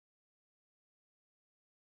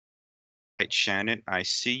right, Shannon, I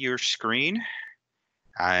see your screen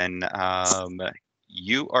and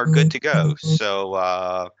you are good to go.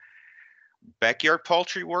 So, Backyard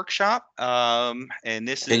Poultry Workshop, and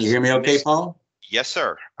this Can you is hear me okay, Paul? Yes,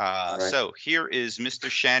 sir. All right. So here is Mr.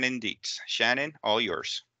 Shannon Dietz. Shannon, all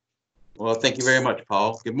yours. Well, thank you very much,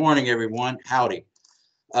 Paul. Good morning, everyone. Howdy.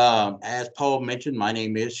 As Paul mentioned, my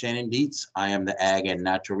name is Shannon Dietz. I am the Ag and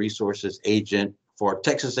Natural Resources Agent for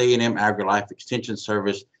Texas A&M AgriLife Extension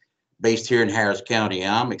Service based here in Harris County.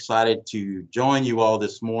 I'm excited to join you all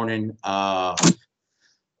this morning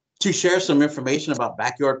to share some information about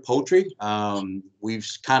backyard poultry. We've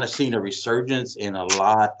kind of seen a resurgence in a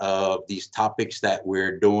lot of these topics that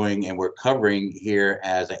we're doing and we're covering here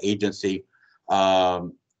as an agency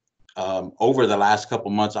over the last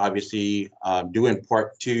couple months, obviously, due in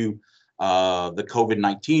part to the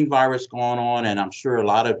COVID-19 virus going on. And I'm sure a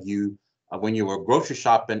lot of you, when you were grocery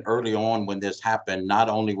shopping early on when this happened, not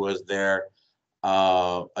only was there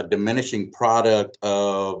a diminishing product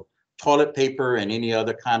of toilet paper and any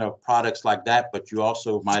other kind of products like that, but you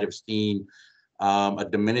also might have seen a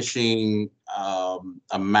diminishing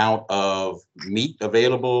amount of meat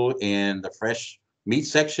available in the fresh meat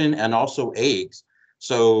section and also eggs.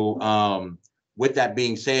 So with that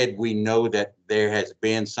being said, we know that there has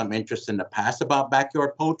been some interest in the past about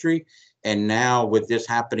backyard poultry. And now with this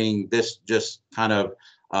happening, this just kind of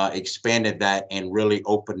expanded that and really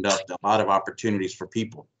opened up a lot of opportunities for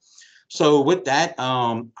people. So with that,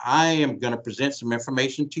 I am going to present some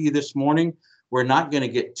information to you this morning. We're not going to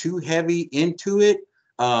get too heavy into it.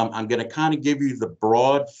 I'm going to kind of give you the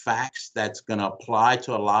broad facts that's going to apply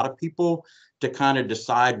to a lot of people to kind of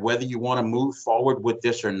decide whether you want to move forward with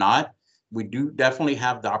this or not. We do definitely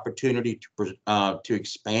have the opportunity to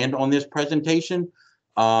expand on this presentation.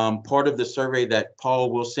 Part of the survey that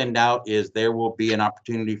Paul will send out is there will be an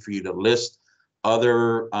opportunity for you to list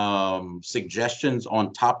other suggestions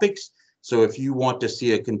on topics. So if you want to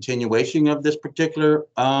see a continuation of this particular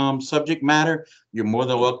subject matter, you're more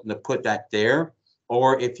than welcome to put that there.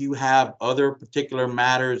 Or if you have other particular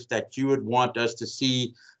matters that you would want us to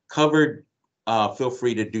see covered, feel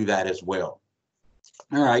free to do that as well.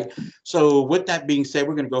 All right. So with that being said,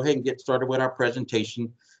 we're going to go ahead and get started with our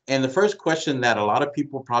presentation. And the first question that a lot of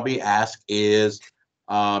people probably ask is,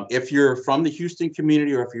 if you're from the Houston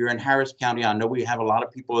community or if you're in Harris County, I know we have a lot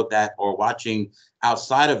of people that are watching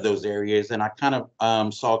outside of those areas. And I kind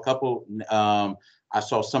of saw a couple, I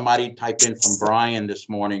saw somebody type in from Bryan this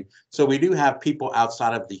morning. So we do have people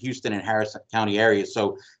outside of the Houston and Harris County area.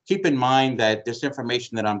 So keep in mind that this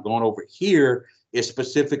information that I'm going over here is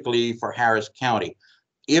specifically for Harris County.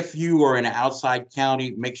 If you are in an outside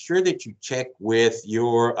county, make sure that you check with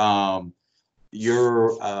your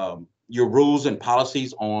rules and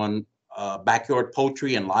policies on backyard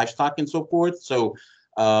poultry and livestock and so forth. So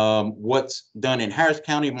what's done in Harris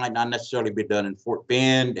County might not necessarily be done in Fort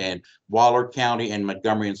Bend and Waller County and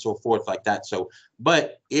Montgomery and so forth like that. So,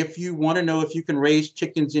 but if you want to know if you can raise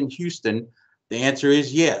chickens in Houston, the answer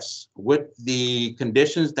is yes, with the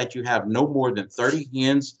conditions that you have no more than 30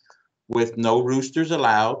 hens with no roosters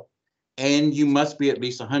allowed, and you must be at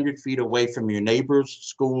least 100 feet away from your neighbors,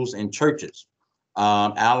 schools, and churches.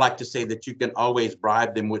 I like to say that you can always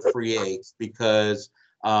bribe them with free eggs because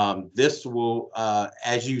this will,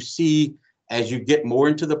 as you see, as you get more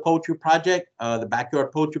into the poultry project, the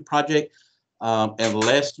backyard poultry project,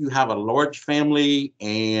 unless you have a large family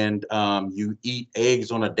and you eat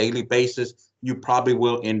eggs on a daily basis, you probably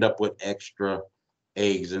will end up with extra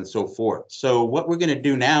eggs and so forth. So what we're going to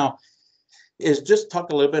do now is just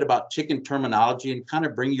talk a little bit about chicken terminology and kind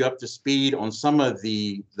of bring you up to speed on some of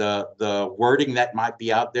the wording that might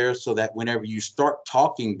be out there so that whenever you start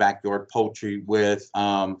talking backyard poultry with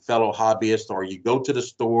fellow hobbyists, or you go to the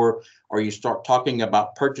store, or you start talking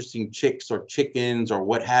about purchasing chicks or chickens or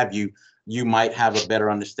what have you, you might have a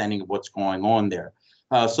better understanding of what's going on there.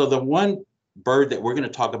 So the one bird that we're going to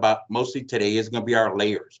talk about mostly today is going to be our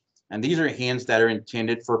layers. And these are hens that are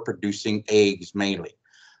intended for producing eggs mainly.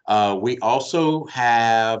 We also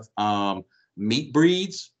have meat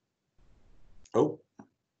breeds. Oh,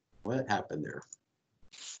 what happened there?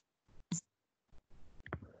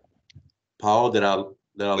 Paul, did I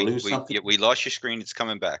lose something? We lost your screen. It's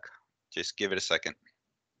coming back. Just give it a second.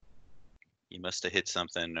 You must have hit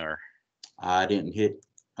something, or I didn't hit.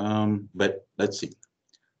 But let's see.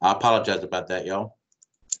 I apologize about that, y'all.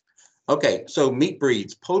 Okay, so meat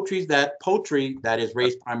breeds, poultry that is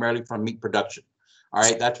raised primarily from meat production. All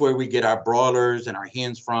right, that's where we get our broilers and our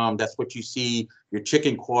hens from. That's what you see, your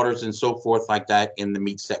chicken quarters and so forth like that in the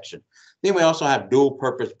meat section. Then we also have dual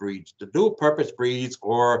purpose breeds. The dual purpose breeds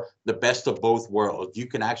are the best of both worlds. You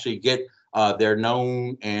can actually get They're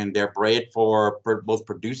known and they're bred for both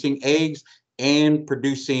producing eggs and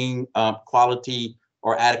producing quality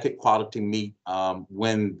or adequate quality meat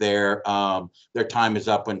when their time is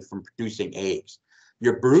up and from producing eggs.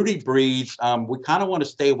 Your broody breeds, we kind of want to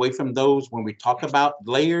stay away from those when we talk about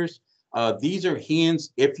layers. These are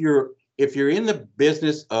hens. If you're in the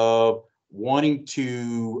business of wanting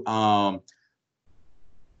to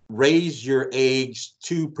raise your eggs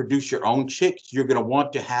to produce your own chicks, you're going to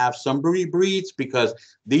want to have some broody breeds, because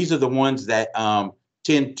these are the ones that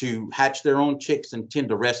tend to hatch their own chicks and tend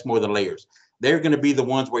to rest more than layers. They're going to be the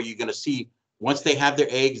ones where you're going to see once they have their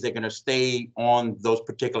eggs, they're going to stay on those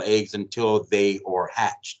particular eggs until they are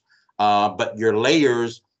hatched. But your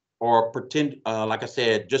layers are like I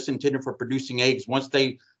said, just intended for producing eggs. Once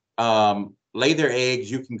they lay their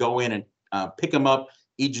eggs, you can go in and pick them up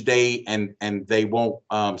each day, and they won't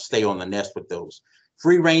stay on the nest with those.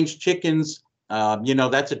 Free range chickens,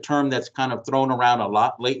 that's a term that's kind of thrown around a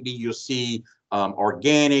lot lately. You'll see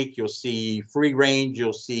organic, you'll see free range,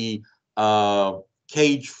 you'll see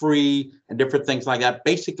cage free, and different things like that.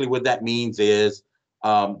 Basically, what that means is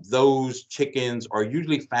those chickens are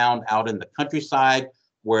usually found out in the countryside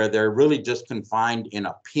where they're really just confined in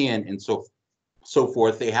a pen and so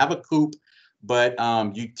forth. They have a coop, but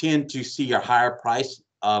you tend to see a higher price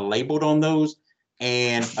labeled on those,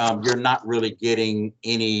 and you're not really getting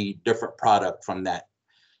any different product from that.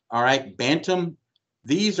 All right, Bantam.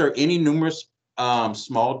 These are any numerous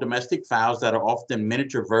small domestic fowls that are often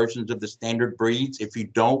miniature versions of the standard breeds. If you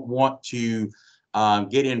don't want to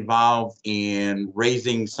get involved in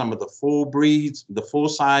raising some of the full breeds, the full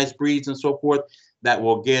size breeds and so forth, that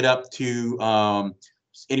will get up to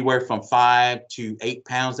anywhere from 5 to 8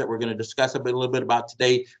 pounds that we're going to discuss a little bit about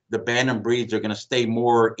today. The Bantam breeds are going to stay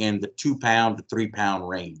more in the 2 pound to 3 pound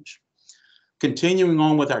range. Continuing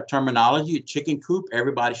on with our terminology, a chicken coop,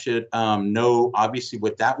 everybody should know obviously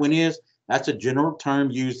what that one is. That's a general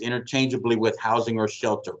term used interchangeably with housing or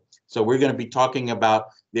shelter. So we're going to be talking about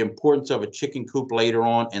the importance of a chicken coop later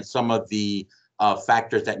on, and some of the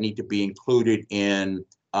factors that need to be included in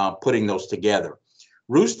putting those together.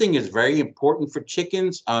 Roosting is very important for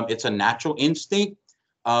chickens. It's a natural instinct.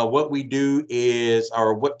 What we do is,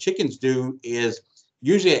 or what chickens do is,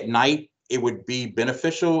 usually at night, it would be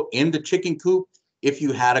beneficial in the chicken coop if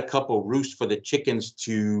you had a couple roosts for the chickens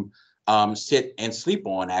to sit and sleep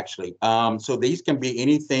on, actually. So these can be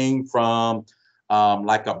anything from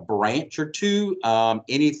like a branch or two,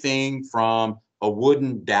 anything from a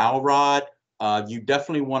wooden dowel rod. You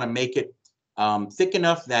definitely want to make it thick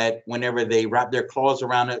enough that whenever they wrap their claws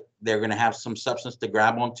around it, they're going to have some substance to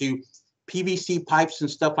grab onto. PVC pipes and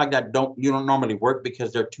stuff like that don't normally work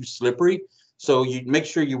because they're too slippery. So you make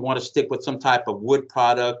sure you want to stick with some type of wood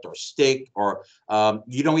product or stick, or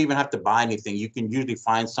you don't even have to buy anything. You can usually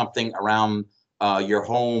find something around your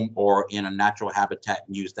home or in a natural habitat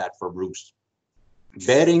and use that for roost.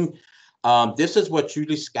 Bedding, this is what's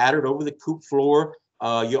usually scattered over the coop floor.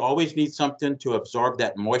 You always need something to absorb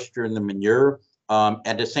that moisture in the manure.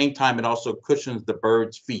 At the same time, it also cushions the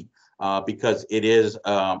bird's feet because it is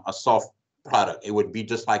a soft product. It would be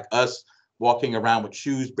just like us walking around with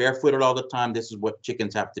shoes barefooted all the time. This is what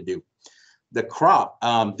chickens have to do. The crop,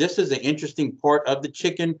 this is an interesting part of the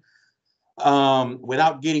chicken.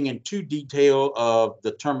 Without getting into detail of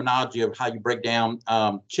the terminology of how you break down,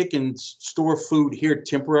 chickens store food here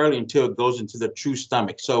temporarily until it goes into the true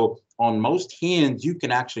stomach. So on most hens, you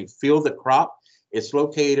can actually feel the crop. It's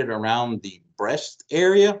located around the breast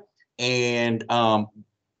area, and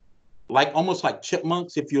almost like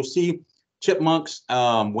chipmunks. If you'll see chipmunks,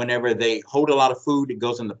 whenever they hold a lot of food, it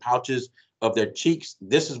goes in the pouches of their cheeks.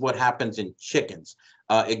 This is what happens in chickens.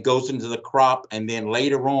 It goes into the crop, and then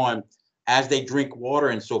later on, as they drink water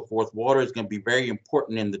and so forth, water is going to be very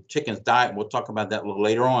important in the chicken's diet. We'll talk about that a little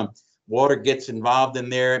later on. Water gets involved in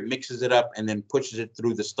there, mixes it up, and then pushes it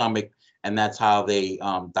through the stomach, and that's how they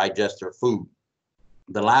digest their food.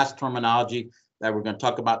 The last terminology that we're going to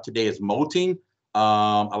talk about today is molting. A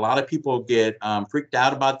lot of people get freaked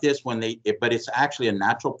out about this but it's actually a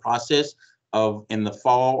natural process of in the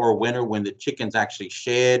fall or winter when the chickens actually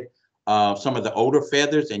shed some of the older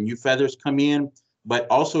feathers and new feathers come in. But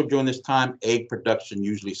also during this time, egg production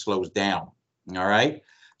usually slows down. All right.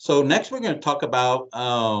 So next we're going to talk about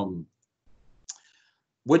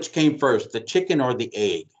which came first, the chicken or the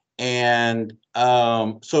egg. And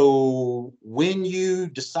so when you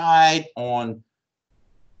decide on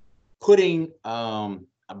putting a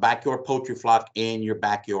backyard poultry flock in your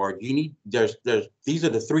backyard, these are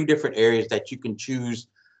the 3 different areas that you can choose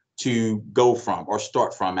to go from or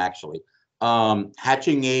start from, actually.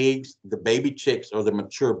 Hatching eggs, the baby chicks, or the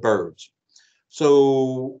mature birds.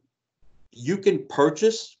 So You can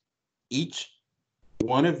purchase each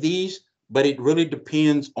one of these, but it really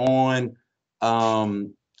depends on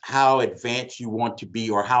how advanced you want to be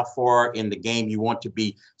or how far in the game you want to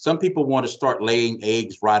be. Some people want to start laying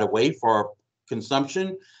eggs right away for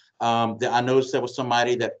consumption. I noticed there was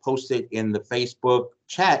somebody that posted in the Facebook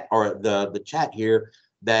chat or the chat here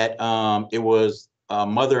that it was a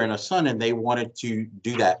mother and a son, and they wanted to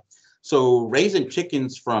do that. So raising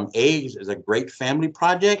chickens from eggs is a great family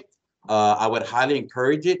project. I would highly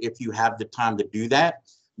encourage it if you have the time to do that.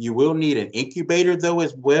 You will need an incubator though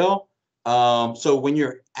as well. So when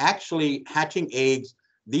you're actually hatching eggs,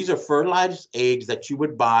 these are fertilized eggs that you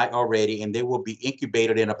would buy already, and they will be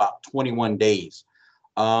incubated in about 21 days.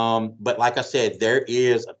 But like I said, there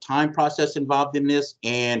is a time process involved in this,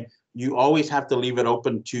 and you always have to leave it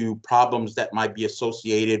open to problems that might be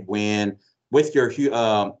associated when with your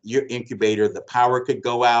incubator, the power could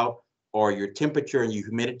go out, or your temperature and your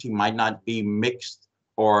humidity might not be mixed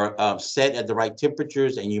or set at the right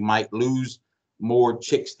temperatures, and you might lose more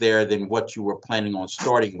chicks there than what you were planning on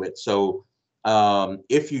starting with. So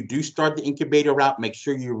if you do start the incubator route, make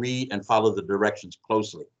sure you read and follow the directions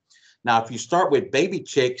closely. Now, if you start with baby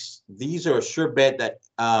chicks, these are a sure bet that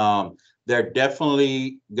they're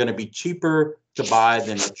definitely going to be cheaper to buy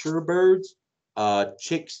than mature birds.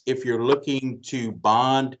 Chicks, if you're looking to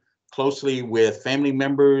bond closely with family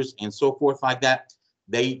members and so forth like that,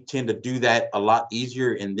 they tend to do that a lot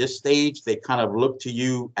easier in this stage. They kind of look to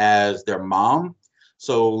you as their mom,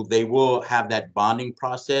 so they will have that bonding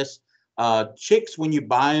process. Chicks, when you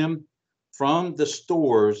buy them from the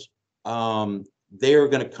stores, they're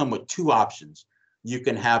going to come with two options. You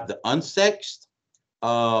can have the unsexed,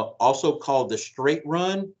 also called the straight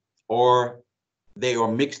run, or they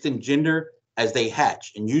are mixed in gender as they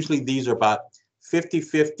hatch. And usually these are about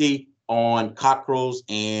 50-50 on cockerels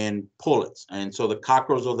and pullets. And so the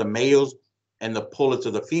cockerels are the males and the pullets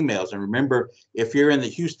are the females. And remember, if you're in the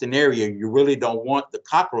Houston area, you really don't want the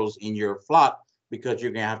cockerels in your flock because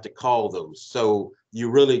you're going to have to call those. So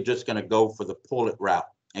you're really just going to go for the pullet route,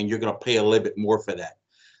 and you're going to pay a little bit more for that.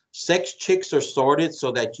 Sex chicks are sorted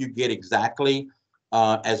so that you get exactly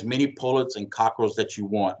as many pullets and cockerels that you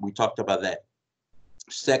want. We talked about that.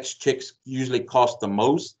 Sex chicks usually cost the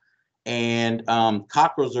most, and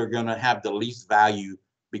cockerels are going to have the least value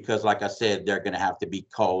because, like I said, they're going to have to be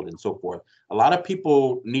culled and so forth. A lot of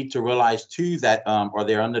people need to realize too that, or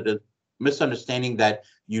they're under the misunderstanding that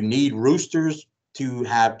you need roosters to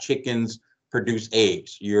have chickens produce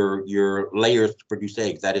eggs, your layers to produce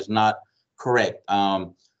eggs. That is not correct.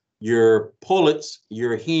 Your pullets,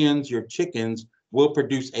 your hens, your chickens will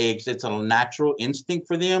produce eggs. It's a natural instinct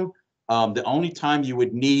for them. The only time you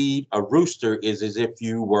would need a rooster is as if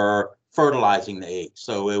you were fertilizing the eggs.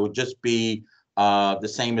 So it would just be the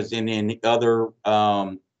same as in any other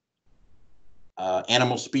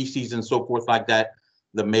animal species and so forth like that.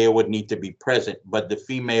 The male would need to be present, but the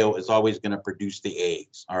female is always going to produce the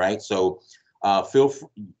eggs. All right. So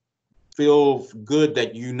feel good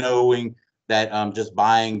that you knowing that just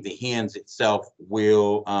buying the hens itself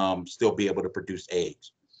will still be able to produce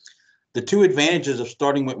eggs. The two advantages of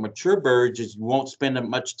starting with mature birds is you won't spend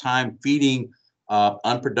much time feeding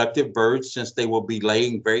unproductive birds since they will be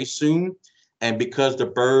laying very soon. And because the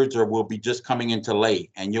birds will be just coming into lay,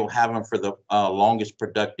 and you'll have them for the longest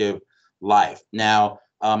productive life. Now,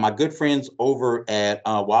 my good friends over at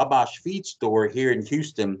Wabash Feed Store here in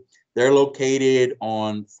Houston, they're located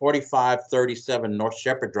on 4537 North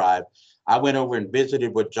Shepherd Drive. I went over and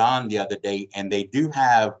visited with John the other day, and they do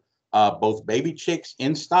have both baby chicks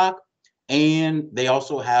in stock, and they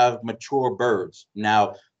also have mature birds.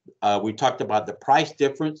 Now, we talked about the price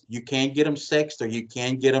difference. You can get them sexed or you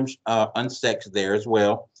can get them unsexed there as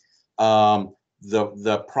well.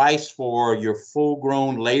 The price for your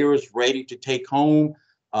full-grown layers ready to take home,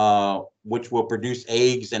 which will produce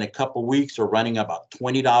eggs in a couple weeks, are running about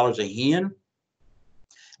 $20 a hen.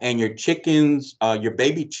 And your chickens, your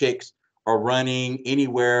baby chicks, are running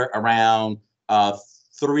anywhere around $3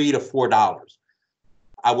 to $4.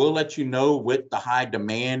 I will let you know, with the high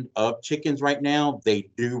demand of chickens right now, they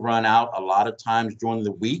do run out a lot of times during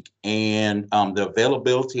the week, and the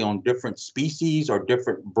availability on different species or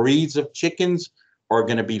different breeds of chickens are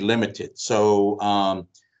going to be limited. So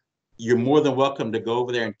you're more than welcome to go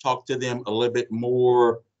over there and talk to them a little bit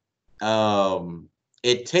more.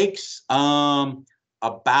 It takes about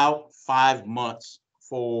 5 months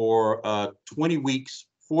for 20 weeks,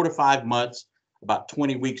 4 to 5 months, about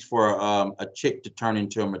 20 weeks for a chick to turn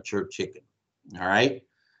into a mature chicken. All right.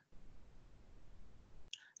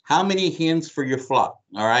 How many hens for your flock?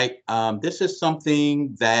 All right. This is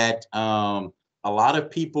something that a lot of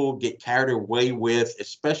people get carried away with,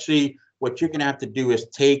 especially what you're going to have to do is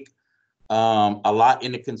take a lot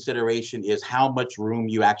into consideration is how much room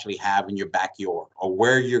you actually have in your backyard or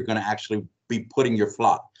where you're going to actually be putting your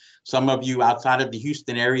flock. Some of you outside of the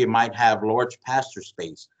Houston area might have large pasture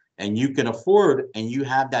space, and you can afford and you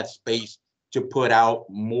have that space to put out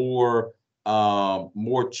more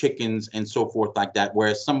chickens and so forth like that.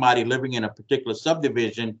 Whereas somebody living in a particular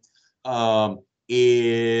subdivision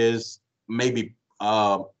is maybe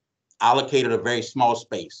allocated a very small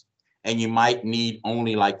space, and you might need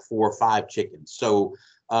only like 4 or 5 chickens. So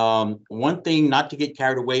one thing not to get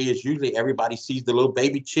carried away is usually everybody sees the little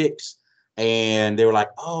baby chicks and they're like,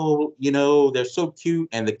 oh, you know, they're so cute,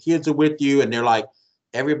 and the kids are with you and they're like,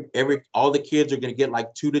 all the kids are going to get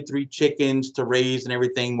like 2 to 3 chickens to raise and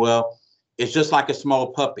everything. Well, it's just like a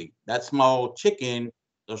small puppy. That small chicken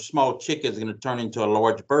or small chick is going to turn into a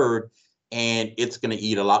large bird, and it's going to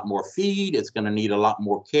eat a lot more feed. It's going to need a lot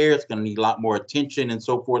more care. It's going to need a lot more attention and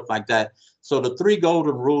so forth like that. So the 3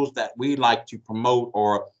 golden rules that we like to promote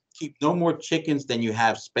are: keep no more chickens than you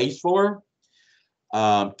have space for.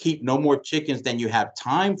 Keep no more chickens than you have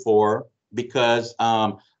time for, because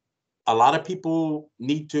a lot of people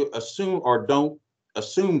need to assume or don't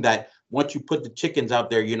assume that once you put the chickens out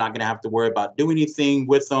there, you're not going to have to worry about doing anything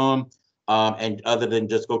with them, and other than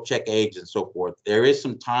just go check eggs and so forth. There is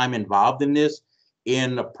some time involved in this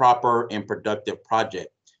in a proper and productive project,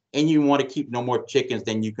 and you want to keep no more chickens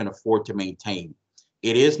than you can afford to maintain.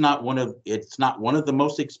 It's not one of the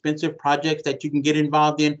most expensive projects that you can get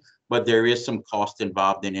involved in, but there is some cost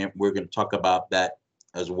involved in it. We're going to talk about that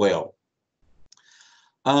as well.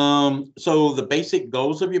 So the basic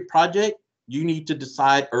goals of your project, you need to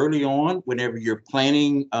decide early on whenever you're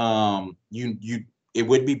planning. It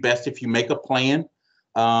would be best if you make a plan.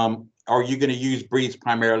 Are you going to use breeds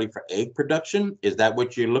primarily for egg production? Is that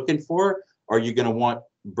what you're looking for? Are you going to want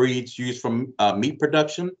breeds used from meat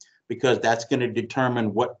production? Because that's going to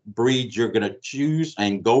determine what breeds you're going to choose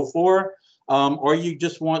and go for. Or you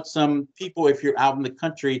just want some people, if you're out in the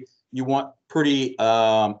country, you want pretty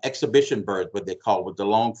exhibition birds, what they call, with the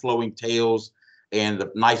long flowing tails and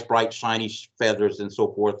the nice bright shiny feathers and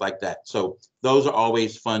so forth like that. So those are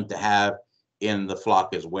always fun to have in the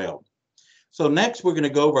flock as well. So next we're going to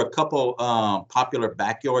go over a couple popular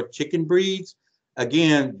backyard chicken breeds.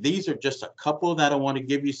 Again, these are just a couple that I want to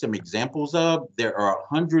give you some examples of. There are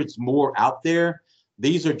hundreds more out there.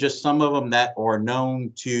 These are just some of them that are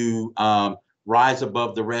known to rise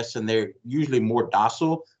above the rest, and they're usually more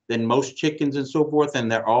docile than most chickens and so forth,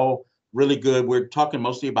 and they're all really good. We're talking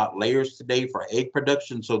mostly about layers today for egg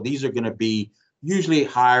production, so these are going to be usually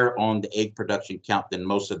higher on the egg production count than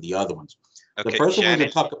most of the other ones. Okay, the first Shannon, one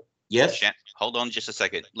we're going to talk. Yes. Hold on just a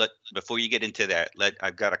second. Before you get into that,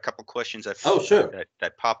 I've got a couple questions Sure.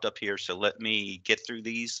 that popped up here, so let me get through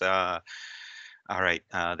these. All right.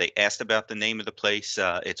 They asked about the name of the place.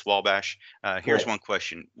 It's Wabash. Here's one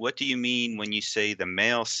question. What do you mean when you say the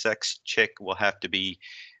male sex chick will have to be,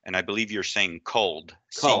 and I believe you're saying culled,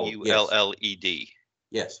 C-U-L-L-E-D?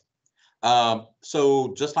 Yes.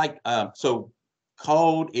 So just like, so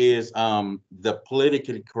culled is the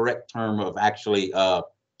politically correct term of actually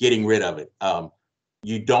getting rid of it.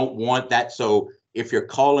 You don't want that. So if you're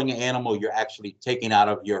culling an animal, you're actually taking out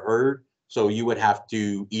of your herd. So you would have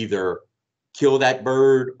to either kill that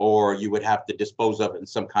bird or you would have to dispose of it in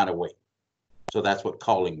some kind of way. So that's what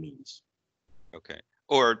culling means. Okay.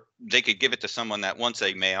 Or they could give it to someone that wants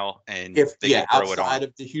a male, and outside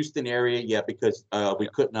of the Houston area, because we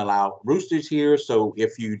couldn't allow roosters here. So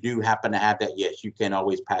if you do happen to have that, yes, you can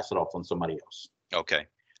always pass it off on somebody else. Okay.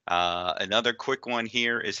 Another quick one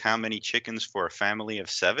here is how many chickens for a family of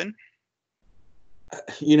 7?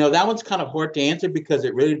 You know, that one's kind of hard to answer because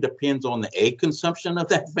it really depends on the egg consumption of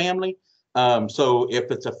that family. So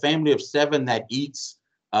if it's a family of 7 that eats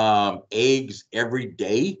eggs every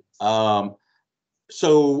day,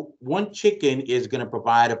 so one chicken is going to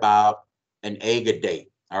provide about an egg a day.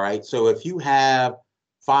 All right. So if you have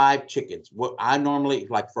 5 chickens, what I normally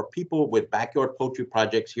like for people with backyard poultry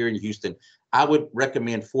projects here in Houston, I would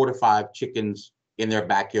recommend 4 to 5 chickens in their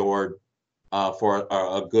backyard for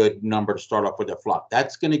a good number to start off with their flock.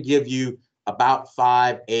 That's going to give you about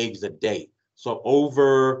 5 eggs a day. So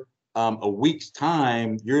over a week's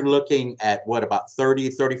time, you're looking at what, about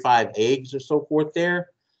 30, 35 eggs or so forth there.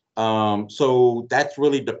 So that's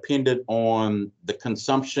really dependent on the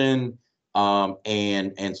consumption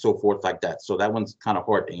and so forth like that. So that one's kind of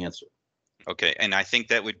hard to answer. Okay, and I think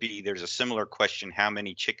that would be, there's a similar question, how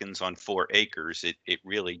many chickens on 4 acres? It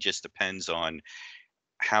really just depends on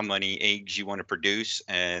how many eggs you want to produce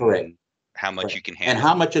and Correct. how much you can handle. And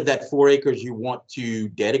how much of that 4 acres you want to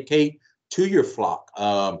dedicate to your flock.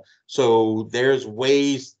 So there's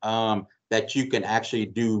ways, that you can actually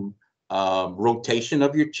do rotation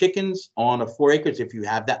of your chickens on a 4 acres if you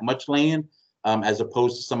have that much land, as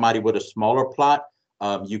opposed to somebody with a smaller plot.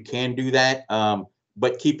 You can do that,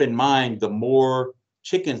 but keep in mind, the more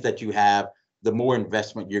chickens that you have, the more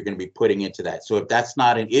investment you're going to be putting into that. So if that's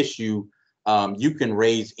not an issue, you can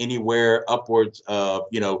raise anywhere upwards of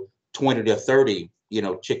 20 to 30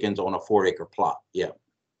 chickens on a 4 acre plot. Yeah.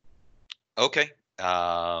 Okay.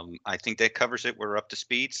 I think that covers it. We're up to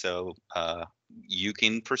speed, so you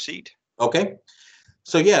can proceed. Okay.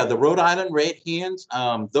 So yeah, the Rhode Island Red Hens,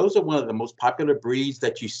 those are one of the most popular breeds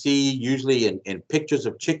that you see usually in pictures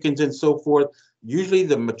of chickens and so forth. Usually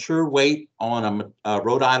the mature weight on a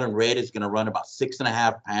Rhode Island Red is going to run about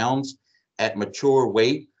 6.5 pounds at mature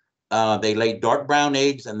weight. They lay dark brown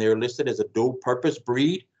eggs, and they're listed as a dual purpose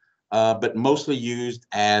breed, but mostly used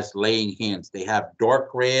as laying hens. They have dark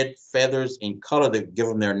red feathers in color that give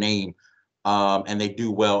them their name, and they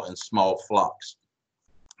do well in small flocks.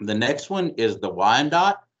 The next one is the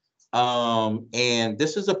Wyandotte, and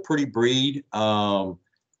this is a pretty breed.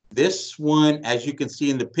 This one, as you can see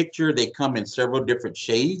in the picture, they come in several different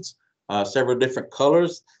shades, several different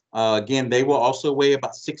colors. Again, they will also weigh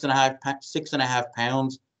about 6.5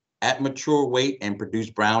 pounds at mature weight and produce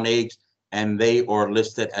brown eggs, and they are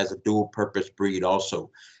listed as a dual purpose breed also.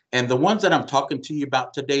 And the ones that I'm talking to you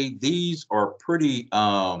about today, these are pretty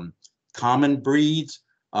common breeds.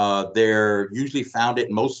 They're usually found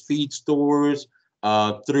at most feed stores,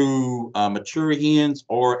 through mature hens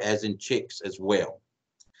or as in chicks as well.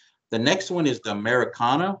 The next one is the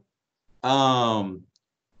Americana.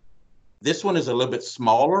 This one is a little bit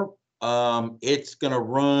smaller. It's going to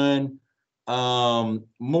run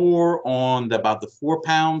more on about the 4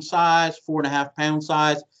 pound size, 4.5 pound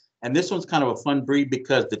size. And this one's kind of a fun breed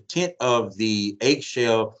because the tint of the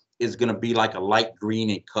eggshell is going to be like a light green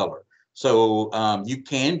in color. So you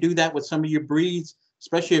can do that with some of your breeds,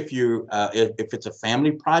 especially if if it's a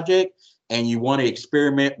family project and you want to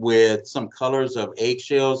experiment with some colors of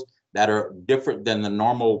eggshells that are different than the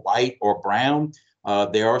normal white or brown.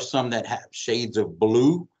 There are some that have shades of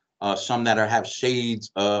blue, some that have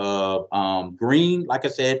shades of green, like I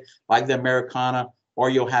said, like the Americana, or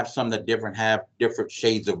you'll have some that have different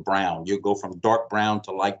shades of brown. You'll go from dark brown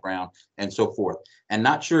to light brown and so forth. And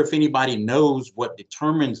not sure if anybody knows what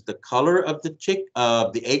determines the color of the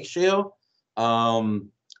eggshell.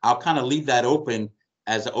 I'll kind of leave that open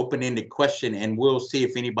as an open-ended question, and we'll see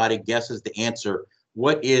if anybody guesses the answer.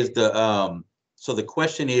 What is so the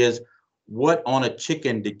question is, what on a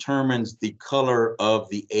chicken determines the color of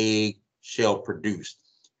the egg shell produced?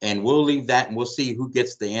 And we'll leave that and we'll see who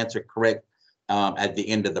gets the answer correct at the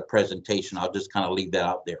end of the presentation. I'll just kind of leave that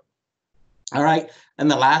out there. All right. And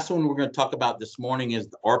the last one we're going to talk about this morning is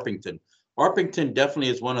the Orpington. Orpington definitely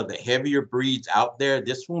is one of the heavier breeds out there.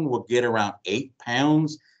 This one will get around 8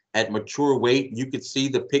 pounds at mature weight. You can see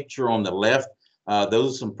the picture on the left.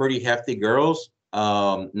 Those are some pretty hefty girls.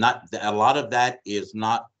 Not a lot of that is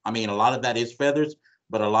not, I mean, a lot of that is feathers,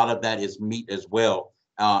 but a lot of that is meat as well.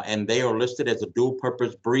 And they are listed as a dual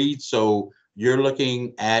purpose breed. So you're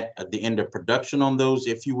looking at the end of production on those.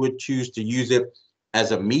 If you would choose to use it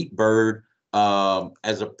as a meat bird,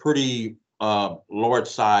 as a pretty large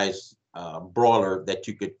size broiler that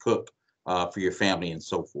you could cook for your family and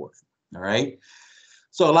so forth. All right.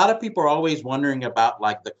 So a lot of people are always wondering about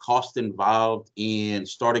like the cost involved in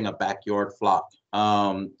starting a backyard flock.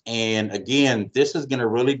 And again, this is going to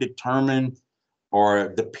really determine or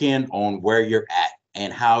depend on where you're at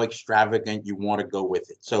and how extravagant you want to go with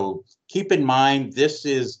it. So keep in mind, this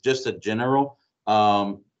is just a general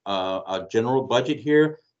budget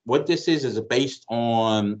here. What this is based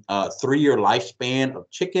on a 3-year lifespan of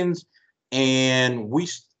chickens, and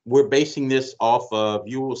we're basing this off of,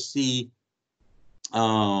 you will see,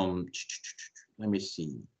 let me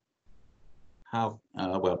see how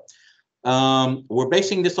we're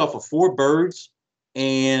basing this off of 4 birds,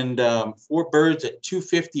 and 4 birds at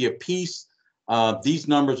 $250 a piece. These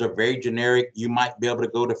numbers are very generic. You might be able to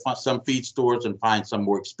go to some feed stores and find some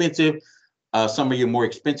more expensive. Some of your more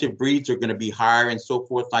expensive breeds are going to be higher and so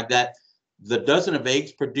forth like that. The dozen of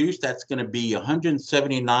eggs produced, that's going to be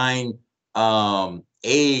 179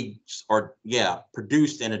 eggs, or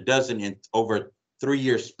produced in a dozen in over a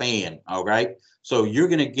 3-year span. All right. So you're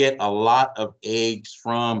going to get a lot of eggs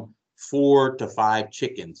from 4 to 5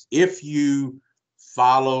 chickens if you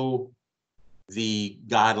follow the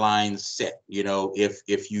guidelines set. You know,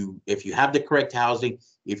 if you have the correct housing,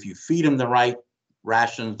 if you feed them the right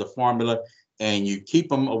rations, the formula, and you keep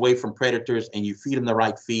them away from predators and you feed them the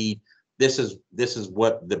right feed, this is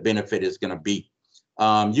what the benefit is going to be.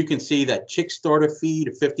 You can see that chick starter feed,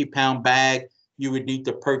 a 50-pound bag, you would need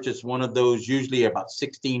to purchase one of those, usually about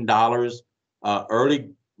 $16. Early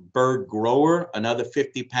bird grower, another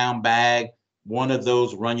 50-pound bag. One of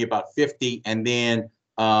those run you about 50, and then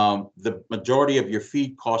the majority of your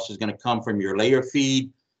feed cost is going to come from your layer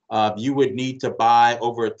feed. You would need to buy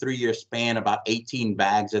over a 3-year span about 18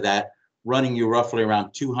 bags of that, running you roughly around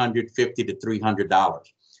 $250 to $300.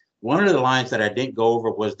 One of the lines that I didn't go over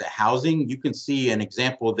was the housing. You can see an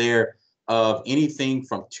example there of anything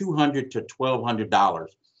from $200 to $1,200.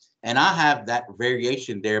 And I have that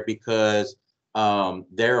variation there because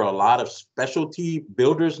there are a lot of specialty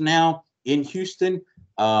builders now in Houston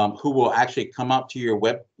who will actually come up to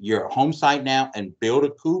your home site now and build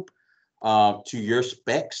a coop to your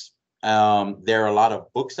specs. There are a lot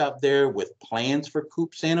of books out there with plans for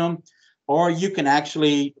coops in them, or you can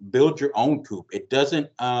actually build your own coop. It doesn't,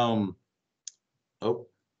 oh,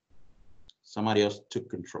 somebody else took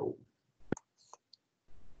control.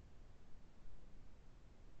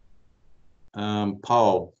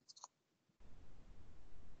 Paul.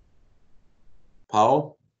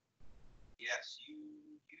 Yes, you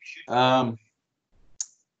should.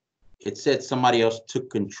 It said somebody else took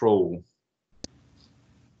control.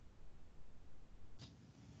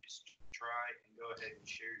 Just try and go ahead and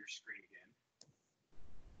share your screen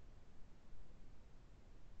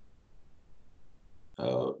again.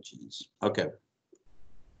 Oh, geez. Okay.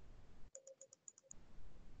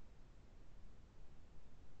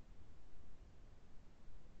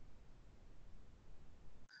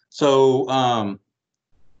 So,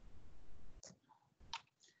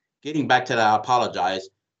 getting back to that, I apologize.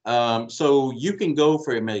 So you can go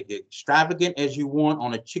for as extravagant as you want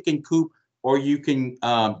on a chicken coop, or you can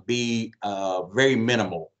be very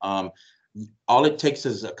minimal. All it takes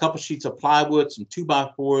is a couple sheets of plywood, some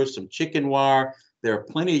 2x4s, some chicken wire. There are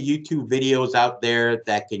plenty of YouTube videos out there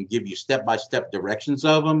that can give you step-by-step directions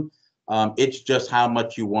of them. It's just how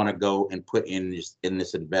much you want to go and put in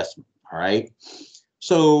this investment. All right.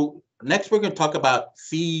 So next, we're going to talk about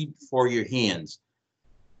feed for your hens.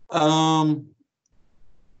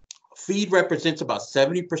 Feed represents about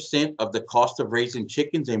 70% of the cost of raising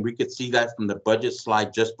chickens, and we could see that from the budget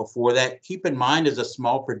slide just before that. Keep in mind, as a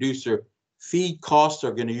small producer, feed costs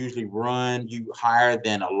are going to usually run you higher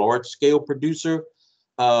than a large scale producer,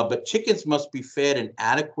 but chickens must be fed an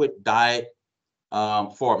adequate diet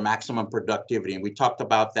for maximum productivity. And we talked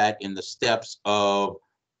about that in the steps of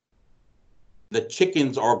the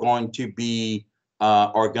chickens are going to be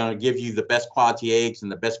are going to give you the best quality eggs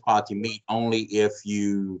and the best quality meat only if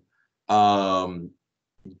you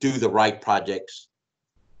do the right projects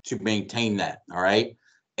to maintain that. All right.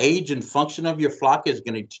 Age and function of your flock is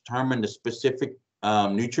going to determine the specific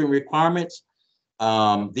nutrient requirements.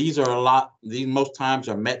 These most times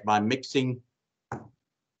are met by mixing.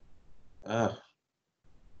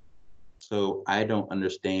 So I don't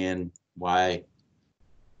understand why.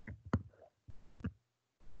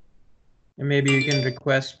 And maybe you can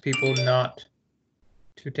request people not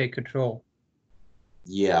to take control.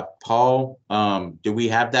 Yeah, Paul, do we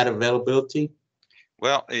have that availability?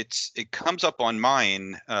 Well, it comes up on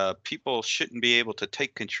mine. People shouldn't be able to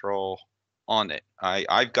take control on it.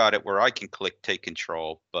 I've got it where I can click take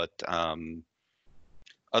control, but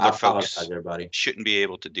other folks everybody shouldn't be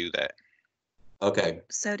able to do that. Okay.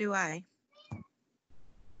 So do I.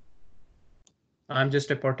 I'm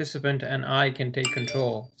just a participant and I can take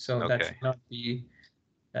control. So Okay.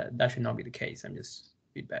 that should not be the case. I'm just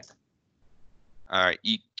feedback. All right,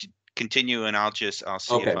 you continue, and I'll see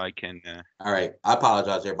if I can. All right, I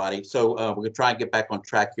apologize, everybody. So we're gonna try and get back on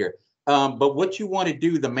track here. But what you want to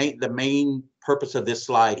do, the main purpose of this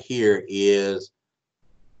slide here is,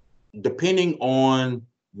 depending on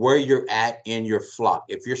where you're at in your flock,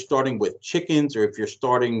 if you're starting with chickens or if you're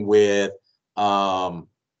starting with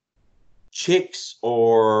chicks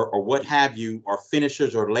or what have you, or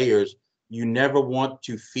finishers or layers, you never want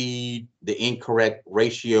to feed the incorrect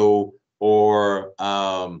ratio or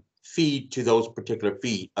feed to those particular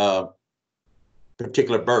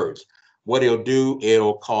birds. What it'll do,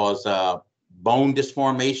 it'll cause bone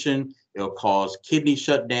disformation, it'll cause kidney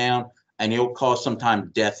shutdown, and it'll cause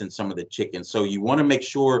sometimes death in some of the chickens. So you want to make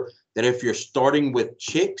sure that if you're starting with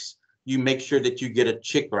chicks, you make sure that you get a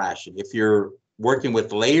chick ration. If you're working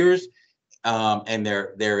with layers and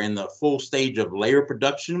they're in the full stage of layer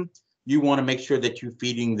production, you want to make sure that you're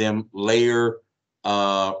feeding them layer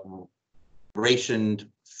rationed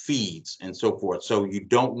feeds and so forth. So you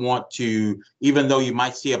don't want to, even though you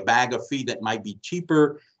might see a bag of feed that might be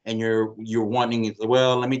cheaper and you're wanting,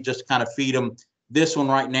 well, let me just kind of feed them this one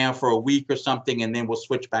right now for a week or something, and then we'll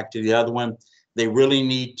switch back to the other one. They really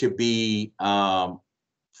need to be fed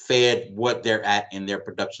fed what they're at in their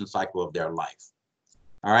production cycle of their life.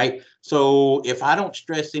 All right. So if I don't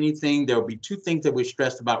stress anything, there'll be two things that we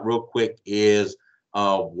stressed about real quick is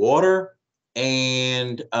water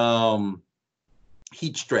and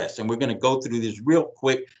heat stress. And we're going to go through this real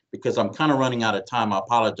quick because I'm kind of running out of time. I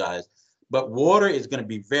apologize. But water is going to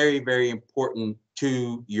be very, very important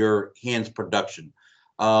to your hen's production.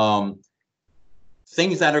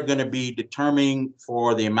 Things that are going to be determining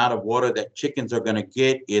for the amount of water that chickens are going to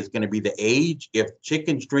get is going to be the age. If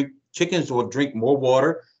chickens will drink more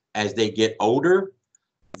water as they get older.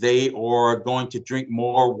 They are going to drink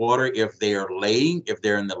more water if they are laying, if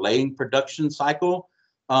they're in the laying production cycle.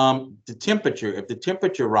 The temperature, if the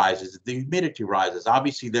temperature rises, if the humidity rises,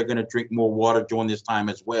 obviously they're going to drink more water during this time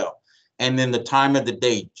as well. And then the time of the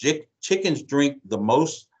day, chickens drink the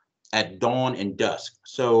most at dawn and dusk.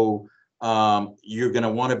 So you're going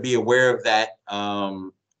to want to be aware of that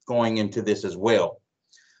going into this as well.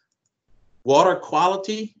 Water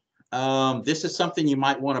quality. This is something you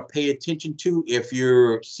might want to pay attention to if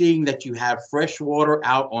you're seeing that you have fresh water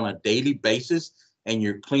out on a daily basis and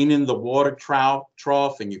you're cleaning the water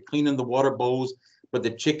trough and you're cleaning the water bowls, but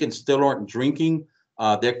the chickens still aren't drinking.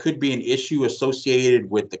 There could be an issue associated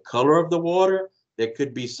with the color of the water. There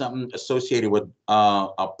could be something associated with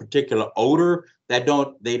a particular odor that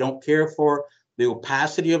they don't care for. The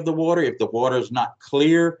opacity of the water, if the water is not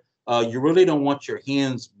clear, you really don't want your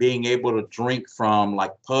hens being able to drink from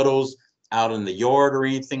like puddles out in the yard or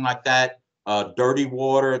anything like that. Dirty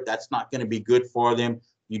water, that's not going to be good for them.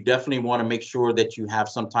 You definitely want to make sure that you have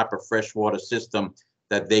some type of freshwater system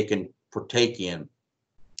that they can partake in.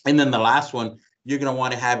 And then the last one, you're going to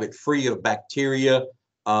want to have it free of bacteria.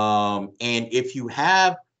 And if you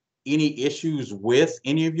have any issues with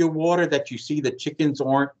any of your water that you see the chickens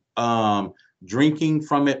aren't drinking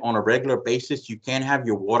from it on a regular basis, you can have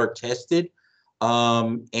your water tested.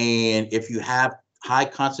 And if you have high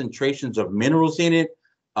concentrations of minerals in it,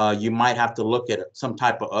 you might have to look at some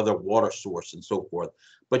type of other water source and so forth.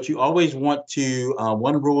 But you always want to,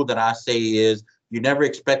 one rule that I say is you never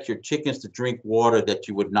expect your chickens to drink water that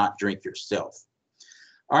you would not drink yourself.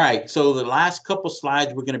 All right, so the last couple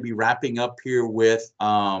slides we're going to be wrapping up here with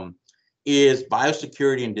is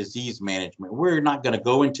biosecurity and disease management. We're not going to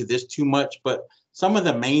go into this too much, but some of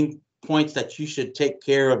the main points that you should take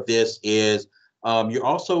care of this is you're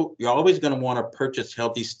always going to want to purchase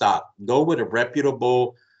healthy stock. Go with a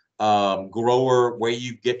reputable grower where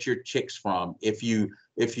you get your chicks from. If you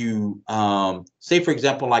say, for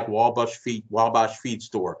example, like Wabash Feed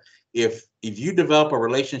Store, if you develop a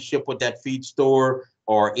relationship with that feed store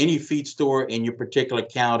or any feed store in your particular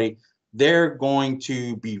county, they're going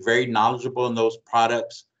to be very knowledgeable in those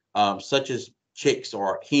products, such as chicks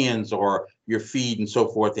or hens or your feed and so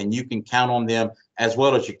forth. And you can count on them as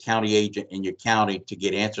well as your county agent in your county to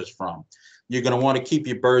get answers from. You're going to want to keep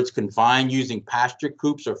your birds confined using pasture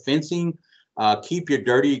coops or fencing. Keep your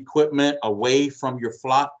dirty equipment away from your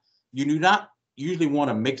flock. You do not usually want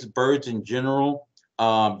to mix birds in general.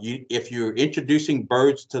 If you're introducing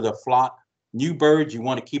birds to the flock, new birds, you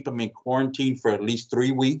want to keep them in quarantine for at least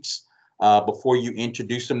 3 weeks before you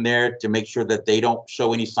introduce them there to make sure that they don't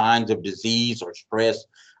show any signs of disease or stress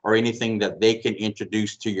or anything that they can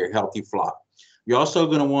introduce to your healthy flock. You're also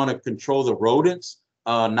going to want to control the rodents,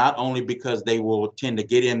 not only because they will tend to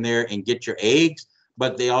get in there and get your eggs,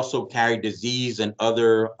 but they also carry disease and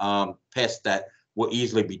other pests that will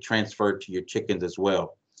easily be transferred to your chickens as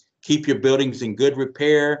well. Keep your buildings in good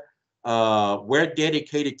repair. Wear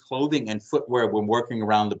dedicated clothing and footwear when working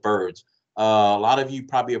around the birds. A lot of you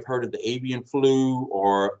probably have heard of the avian flu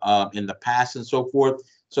or in the past and so forth.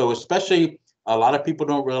 So especially a lot of people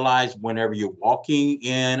don't realize whenever you're walking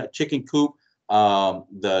in a chicken coop,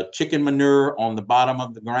 the chicken manure on the bottom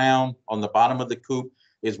of the ground, on the bottom of the coop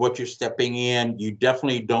is what you're stepping in. You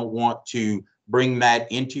definitely don't want to bring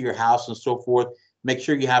that into your house and so forth. Make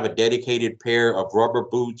sure you have a dedicated pair of rubber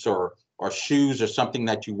boots or shoes or something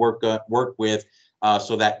that you work with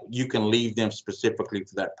so that you can leave them specifically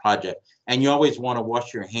for that project. And you always want to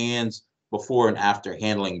wash your hands before and after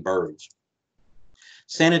handling birds.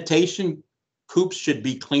 Sanitation, coops should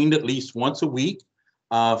be cleaned at least once a week.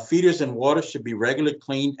 Feeders and water should be regularly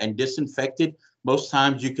cleaned and disinfected. Most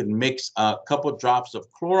times you can mix a couple drops of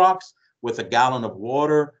Clorox with a gallon of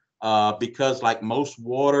water because like most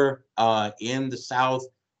water in the South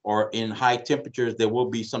or in high temperatures, there will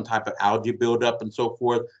be some type of algae buildup and so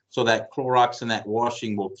forth. So that Clorox and that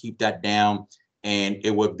washing will keep that down, and it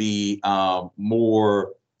would be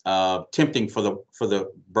more tempting for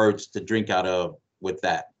the birds to drink out of with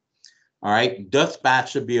that. All right, dust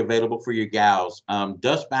baths should be available for your gals.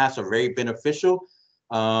 Dust baths are very beneficial.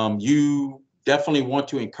 You definitely want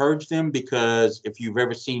to encourage them, because if you've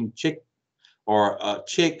ever seen chicks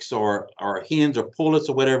or hens or pullets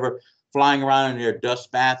or whatever flying around in their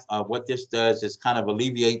dust bath, what this does is kind of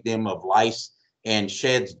alleviate them of lice and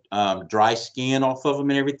sheds dry skin off of them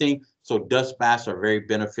and everything. So dust baths are very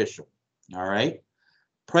beneficial. All right.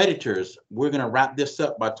 Predators. We're going to wrap this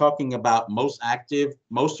up by talking about most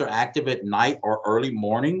are active at night or early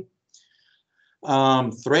morning.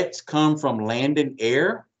 Threats come from land and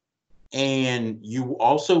air. And you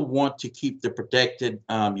also want to keep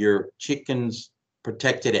your chickens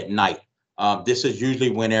protected at night. This is usually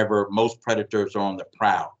whenever most predators are on the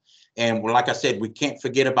prowl. And like I said, we can't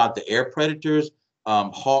forget about the air predators.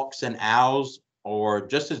 Hawks and owls are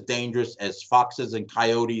just as dangerous as foxes and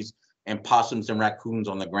coyotes and possums and raccoons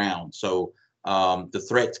on the ground. So the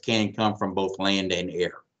threats can come from both land and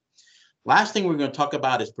air. Last thing we're going to talk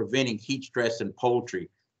about is preventing heat stress in poultry.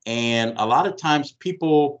 And a lot of times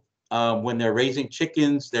people, when they're raising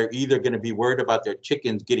chickens, they're either going to be worried about their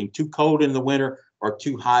chickens getting too cold in the winter or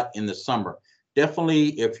too hot in the summer.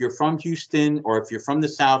 Definitely, if you're from Houston or if you're from the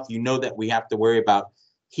South, you know that we have to worry about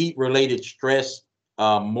heat-related stress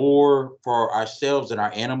more for ourselves and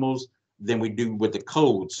our animals than we do with the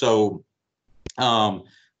cold. So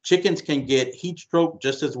chickens can get heat stroke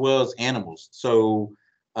just as well as animals. So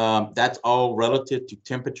that's all relative to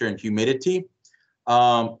temperature and humidity.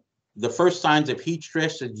 The first signs of heat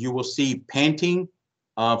stress is you will see panting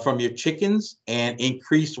from your chickens and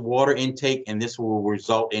increased water intake, and this will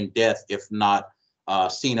result in death if not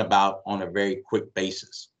seen about on a very quick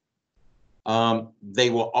basis. They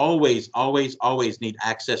will always need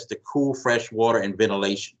access to cool, fresh water and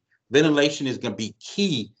ventilation. Ventilation is going to be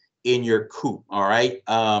key in your coop, all right?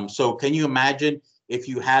 So can you imagine if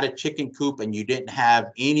you had a chicken coop and you didn't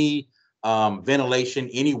have any ventilation,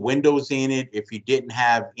 any windows in it, if you didn't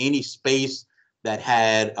have any space that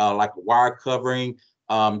had like a wire covering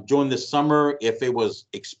during the summer, if it was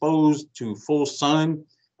exposed to full sun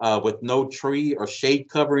with no tree or shade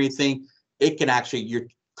cover or anything, your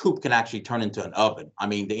coop can actually turn into an oven. I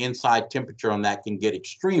mean, the inside temperature on that can get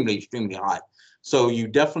extremely hot. So you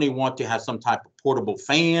definitely want to have some type of portable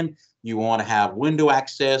fan. You want to have window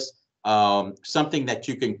access, something that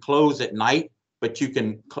you can close at night, but you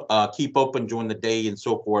can keep open during the day and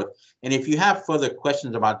so forth. And if you have further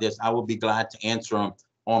questions about this, I will be glad to answer them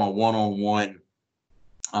on a one-on-one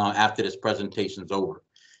after this presentation is over.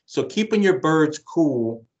 So keeping your birds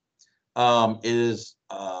cool is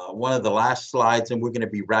one of the last slides, and we're going to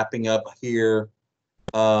be wrapping up here.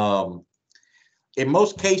 In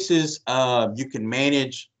most cases, you can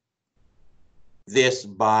manage this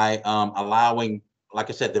by allowing, like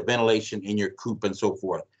I said, the ventilation in your coop and so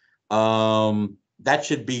forth. That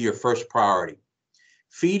should be your first priority.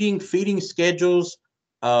 Feeding schedules.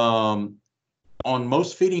 On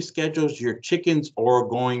most feeding schedules, your chickens are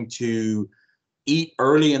going to eat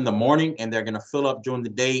early in the morning and they're going to fill up during the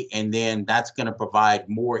day, and then that's going to provide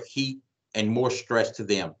more heat and more stress to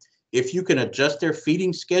them. If you can adjust their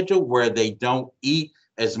feeding schedule where they don't eat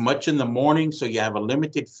as much in the morning, so you have a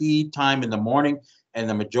limited feed time in the morning and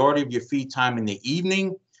the majority of your feed time in the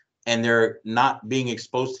evening, and they're not being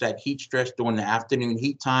exposed to that heat stress during the afternoon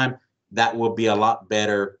heat time, that will be a lot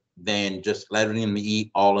better than just letting them eat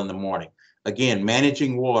all in the morning. Again,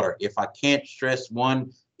 managing water. If I can't stress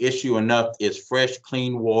one issue enough, is fresh,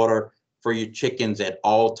 clean water for your chickens at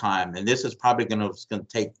all time. And this is probably going to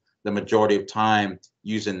take the majority of time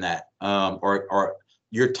using that, or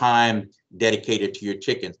your time dedicated to your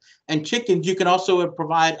chickens. And chickens, you can also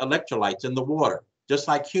provide electrolytes in the water, just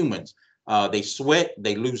like humans. They sweat,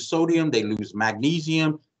 they lose sodium, they lose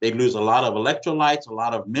magnesium, they lose a lot of electrolytes, a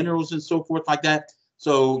lot of minerals and so forth like that.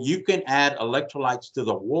 So you can add electrolytes to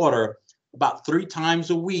the water about 3 times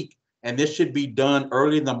a week. And this should be done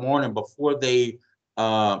early in the morning before they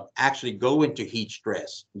actually go into heat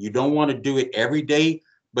stress. You don't want to do it every day,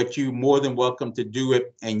 but you're more than welcome to do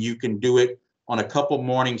it. And you can do it on a couple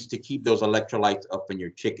mornings to keep those electrolytes up in your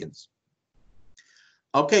chickens.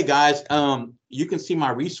 Okay, guys, you can see my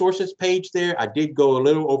resources page there. I did go a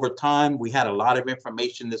little over time. We had a lot of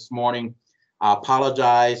information this morning. I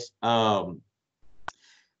apologize. I'm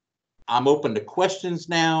open to questions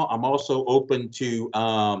now. I'm also open to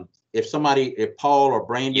if Paul or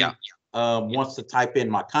Brandon wants to type in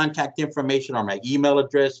my contact information or my email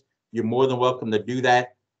address, you're more than welcome to do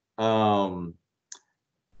that.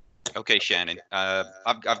 Okay, Shannon,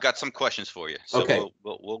 I've got some questions for you. So okay.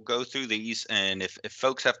 we'll go through these, and if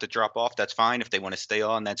folks have to drop off, that's fine. If they want to stay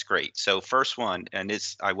on, that's great. So first one, and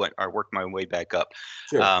I worked my way back up.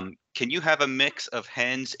 Sure. Can you have a mix of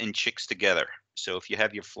hens and chicks together? So if you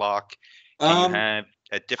have your flock, can you have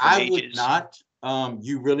at different ages? I would not.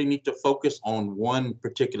 you really need to focus on one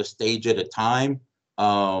particular stage at a time.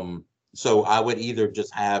 So I would either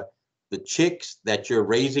just have the chicks that you're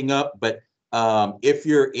raising up, but if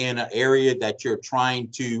you're in an area that you're trying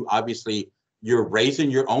to, obviously you're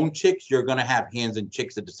raising your own chicks, you're going to have hens and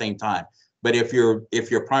chicks at the same time. But if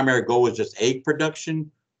your primary goal is just egg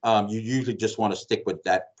production, you usually just want to stick with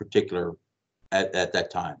that particular at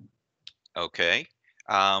that time. Okay.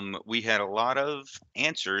 We had a lot of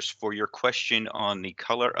answers for your question on the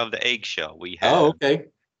color of the eggshell. We Oh, have okay.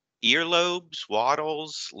 earlobes,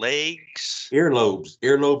 wattles, legs. Earlobes.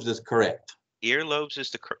 Earlobes is correct. Earlobes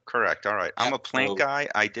is the correct. All right. I'm a Yep, plant so guy.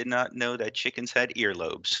 I did not know that chickens had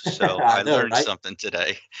earlobes, so I I know, learned right? something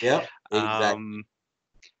today. Yep, exactly.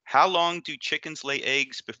 How long do chickens lay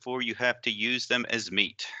eggs before you have to use them as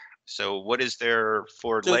meat? So what is there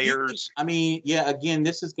for So usually, layers? I mean, yeah, again,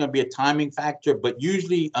 this is going to be a timing factor, but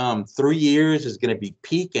usually 3 years is going to be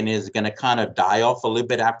peak and is going to kind of die off a little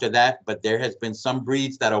bit after that. But there has been some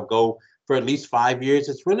breeds that'll go for at least 5 years.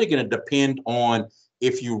 It's really going to depend on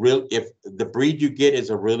if the breed you get is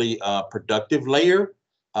a really productive layer.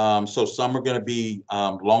 So some are going to be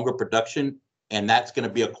longer production, and that's going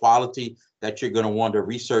to be a quality that you're going to want to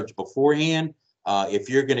research beforehand. If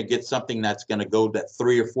you're going to get something that's going to go that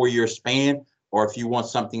 3 or 4 year span, or if you want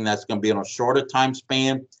something that's going to be on a shorter time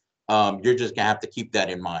span, you're just going to have to keep that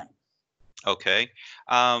in mind. Okay.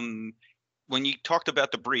 When you talked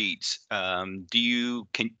about the breeds, do you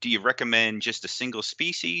recommend just a single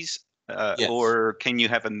species, Yes. or can you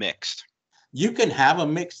have a mixed? You can have a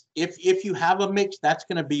mix. If you have a mix, that's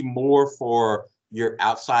going to be more for your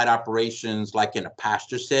outside operations, like in a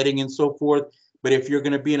pasture setting and so forth. But if you're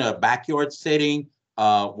going to be in a backyard setting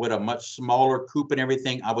with a much smaller coop and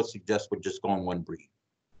everything, I would suggest with just going one breed.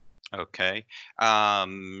 Okay.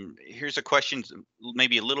 Here's a question,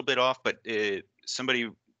 maybe a little bit off, but somebody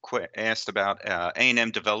asked about A&M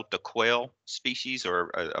developed a quail species or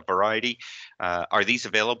a variety. Are these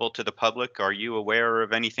available to the public? Are you aware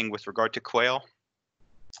of anything with regard to quail?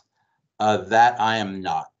 That I am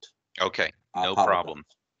not. Okay, no problem.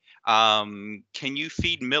 Can you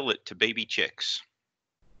feed millet to baby chicks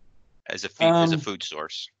as a food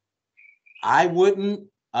source? I wouldn't.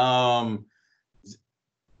 I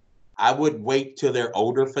would wait till they're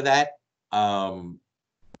older for that.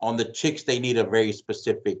 On the chicks, they need a very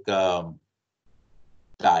specific diet.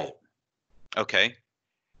 Okay.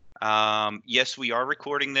 Yes, we are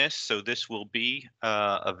recording this, so this will be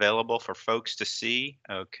available for folks to see.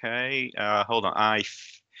 Okay. Hold on.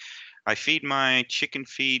 I feed my chicken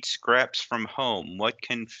feed scraps from home. What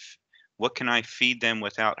can I feed them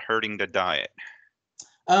without hurting the diet?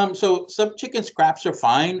 So some chicken scraps are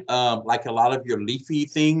fine, like a lot of your leafy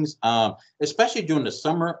things, especially during the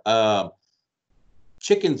summer.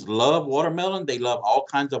 Chickens love watermelon. They love all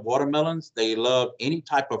kinds of watermelons. They love any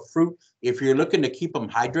type of fruit. If you're looking to keep them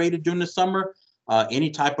hydrated during the summer, any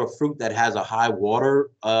type of fruit that has a high water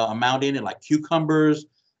amount in it, like cucumbers,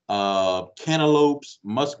 cantaloupes,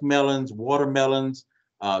 muskmelons, watermelons,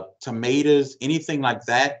 tomatoes, anything like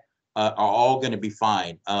that are all going to be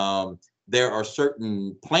fine. There are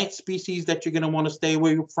certain plant species that you're going to want to stay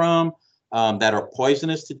away from that are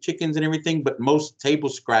poisonous to chickens and everything, but most table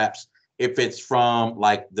scraps, if it's from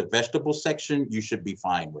like the vegetable section, you should be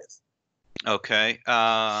fine with. Okay.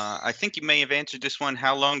 I think you may have answered this one.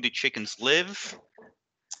 How long do chickens live?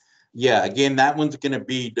 Yeah, again, that one's going to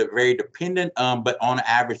be very dependent, but on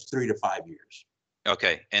average, 3 to 5 years.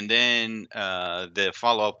 Okay. And then the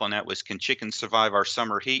follow-up on that was, can chickens survive our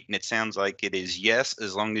summer heat? And it sounds like it is yes,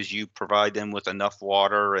 as long as you provide them with enough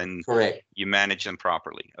water and Correct. you manage them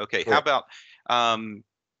properly. Okay. Correct. How about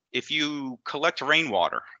if you collect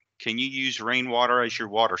rainwater, can you use rainwater as your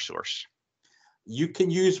water source? You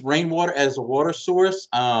can use rainwater as a water source,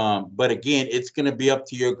 but again, it's going to be up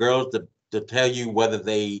to your girls to tell you whether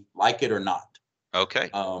they like it or not.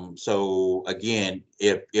 Okay. So again,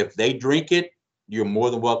 if they drink it, you're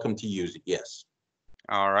more than welcome to use it. Yes.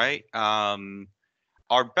 All right.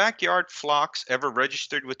 Are backyard flocks ever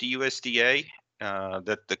registered with the USDA?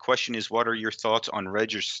 That the question is, what are your thoughts on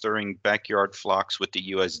registering backyard flocks with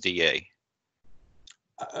the USDA?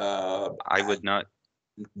 I would not.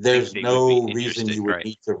 There's no reason you would right?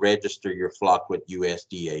 need to register your flock with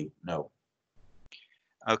USDA. No.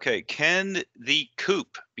 Okay. Can the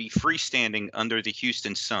coop be freestanding under the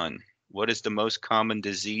Houston sun? What is the most common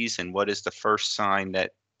disease, and what is the first sign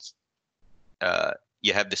that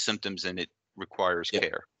you have the symptoms and it requires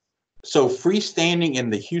care? So freestanding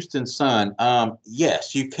in the Houston sun,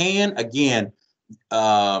 yes, you can. Again,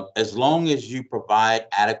 as long as you provide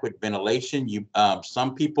adequate ventilation.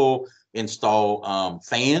 Some people install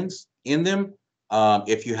fans in them.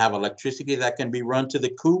 If you have electricity that can be run to the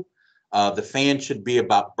coop, the fan should be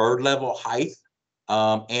about bird level height.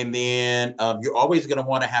 And then you're always going to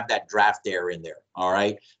want to have that draft air in there. All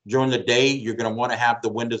right. During the day, you're going to want to have the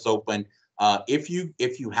windows open. If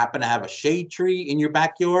you happen to have a shade tree in your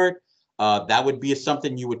backyard, that would be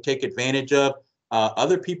something you would take advantage of.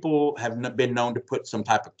 Other people have been known to put some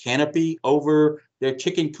type of canopy over their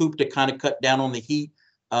chicken coop to kind of cut down on the heat,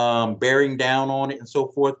 bearing down on it and so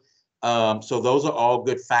forth. So those are all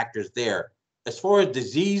good factors there. As far as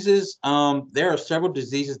diseases, there are several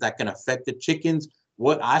diseases that can affect the chickens.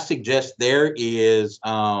 What I suggest there is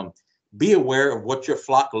be aware of what your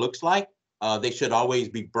flock looks like. They should always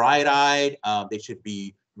be bright-eyed. They should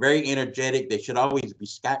be very energetic. They should always be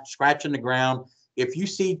scratching the ground. If you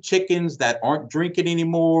see chickens that aren't drinking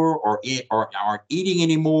anymore or aren't eating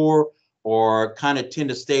anymore or kind of tend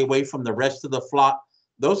to stay away from the rest of the flock,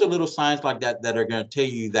 those are little signs like that that are going to tell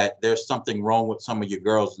you that there's something wrong with some of your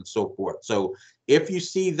girls and so forth. So if you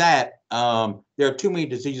see that, there are too many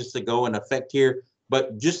diseases to go and affect here,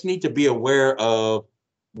 but just need to be aware of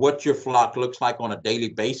what your flock looks like on a daily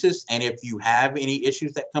basis. And if you have any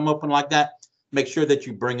issues that come up and like that, make sure that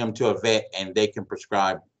you bring them to a vet and they can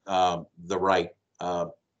prescribe the right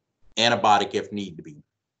antibiotic if need to be.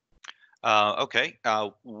 Okay.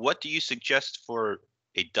 What do you suggest for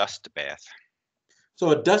a dust bath?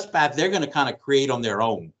 So a dust bath, they're going to kind of create on their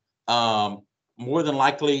own. More than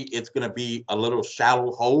likely, it's going to be a little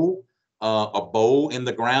shallow hole, a bowl in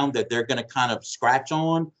the ground that they're going to kind of scratch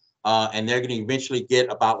on, and they're going to eventually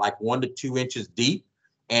get about like 1 to 2 inches deep.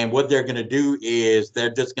 And what they're going to do is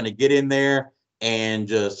they're just going to get in there and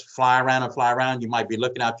just fly around and fly around. You might be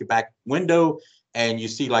looking out your back window and you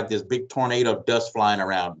see like this big tornado of dust flying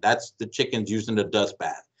around. That's the chickens using the dust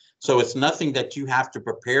bath. So it's nothing that you have to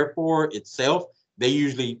prepare for itself. They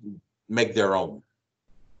usually make their own.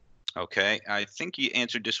 Okay, I think you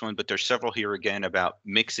answered this one, but there's several here again about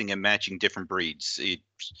mixing and matching different breeds.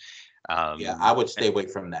 Yeah, I would stay away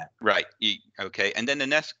from that. Right. Okay, and then the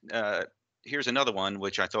next, here's another one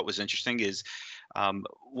which I thought was interesting is,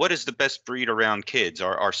 what is the best breed around kids?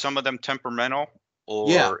 Are some of them temperamental?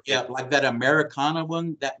 Or yeah, like that Americana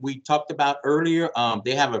one that we talked about earlier.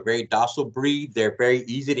 They have a very docile breed. They're very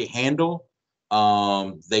easy to handle.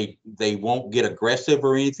 They won't get aggressive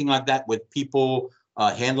or anything like that with people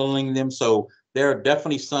handling them. So there are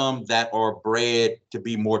definitely some that are bred to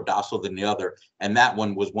be more docile than the other. And that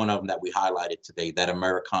one was one of them that we highlighted today, that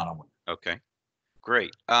Americana one. Okay,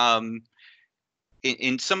 great.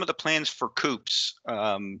 In some of the plans for coops,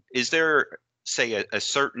 is there, say, a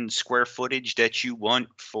certain square footage that you want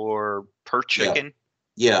for per chicken?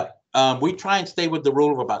 Yeah. We try and stay with the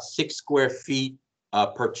rule of about 6 square feet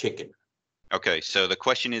per chicken. Okay, so the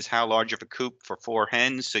question is how large of a coop for 4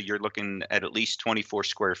 hens? So you're looking at least 24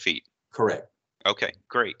 square feet. Correct. Okay,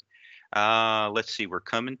 great. Let's see, we're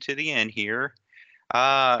coming to the end here.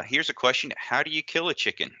 Here's a question. How do you kill a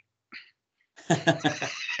chicken?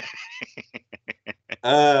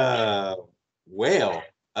 Well,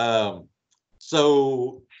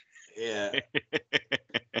 so yeah,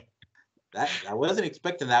 I wasn't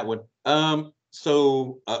expecting that one.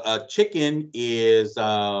 So a chicken is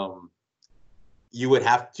you would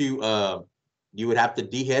have to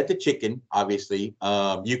dehead the chicken. Obviously,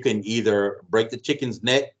 you can either break the chicken's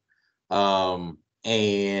neck,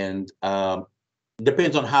 and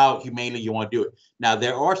depends on how humanely you want to do it. Now,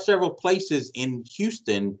 there are several places in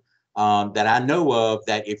Houston that I know of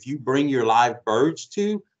that if you bring your live birds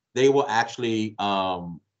to, they will actually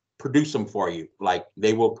produce them for you. Like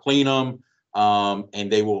they will clean them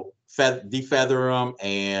and they will defeather them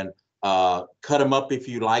and cut them up if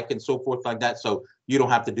you like and so forth like that. So you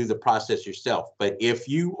don't have to do the process yourself. But if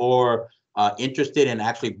you are interested in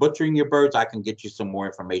actually butchering your birds, I can get you some more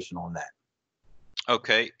information on that.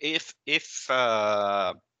 Okay, if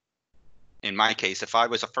in my case, if I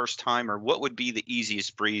was a first timer, what would be the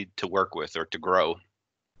easiest breed to work with or to grow?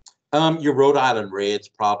 Your Rhode Island Reds,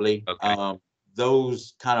 probably. Okay.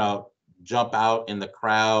 Those kind of jump out in the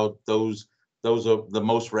crowd. Those are the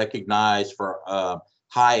most recognized for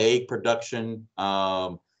high egg production.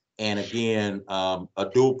 And again, a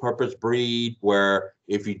dual purpose breed where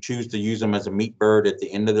if you choose to use them as a meat bird at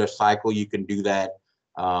the end of their cycle, you can do that.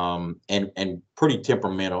 And pretty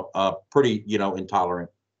temperamental, pretty, intolerant.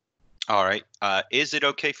 All right. Is it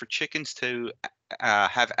okay for chickens to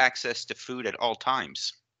have access to food at all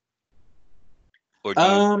times? Or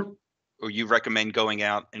do you recommend going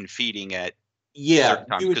out and feeding at certain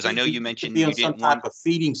times? Because I know you mentioned you didn't want type of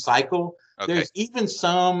feeding cycle. Okay. There's even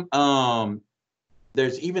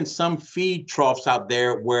some feed troughs out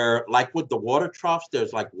there where, like with the water troughs,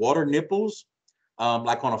 there's like water nipples.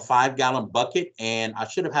 like on a 5-gallon bucket, and I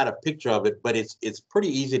should have had a picture of it, but it's pretty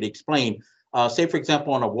easy to explain. Say, for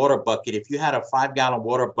example, on a water bucket, if you had a 5-gallon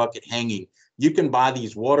water bucket hanging, you can buy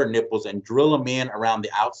these water nipples and drill them in around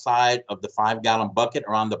the outside of the 5-gallon bucket,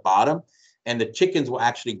 around the bottom, and the chickens will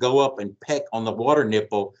actually go up and peck on the water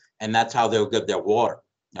nipple, and that's how they'll get their water.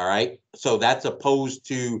 All right. So that's opposed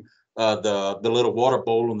to the little water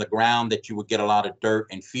bowl on the ground that you would get a lot of dirt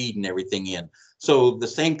and feed and everything in. So the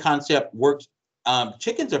same concept works.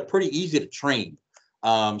 Chickens are pretty easy to train.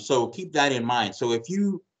 So keep that in mind. So if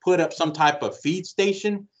you put up some type of feed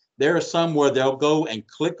station, there are some where they'll go and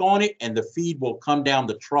click on it and the feed will come down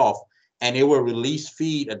the trough and it will release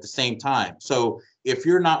feed at the same time. So if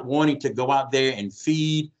you're not wanting to go out there and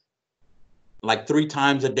feed like 3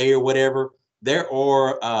 times a day or whatever, there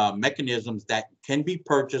are mechanisms that can be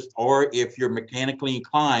purchased, or if you're mechanically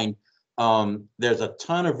inclined, there's a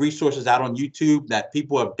ton of resources out on YouTube that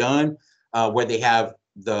people have done where they have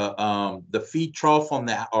the feed trough on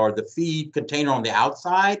the, or the feed container on the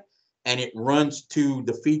outside, and it runs to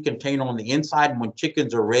the feed container on the inside. And when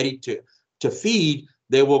chickens are ready to feed,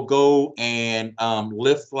 they will go and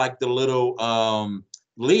lift like the little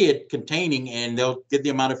lid containing, and they'll get the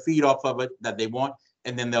amount of feed off of it that they want,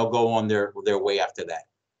 and then they'll go on their way after that.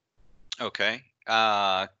 Okay.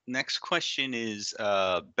 Next question is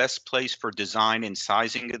best place for design and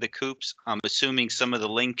sizing of the coops. I'm assuming some of the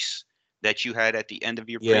links that you had at the end of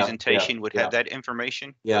your presentation would have that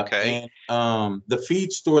information. Yeah. Okay. And the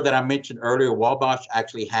feed store that I mentioned earlier, Wabash,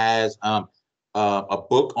 actually has a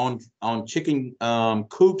book on chicken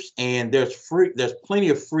coops, and there's plenty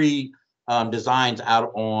of free designs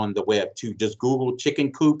out on the web too. Just Google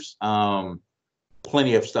chicken coops.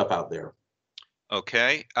 Plenty of stuff out there.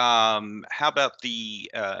 Okay. How about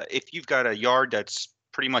the if you've got a yard that's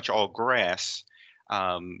pretty much all grass,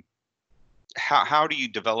 how do you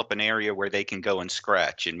develop an area where they can go and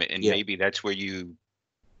scratch, and maybe that's where you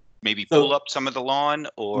pull up some of the lawn,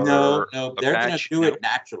 or no, they're going to do it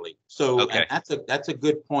naturally. So okay. And that's a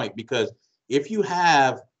good point, because if you're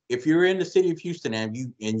in the city of Houston and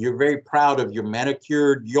you're very proud of your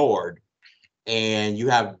manicured yard and you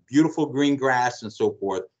have beautiful green grass and so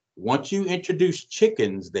forth, once you introduce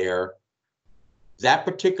chickens there, that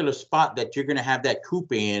particular spot that you're going to have that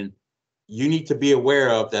coop in, you need to be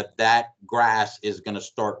aware of that grass is going to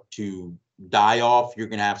start to die off. You're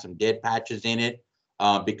going to have some dead patches in it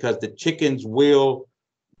because the chickens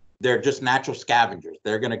they're just natural scavengers.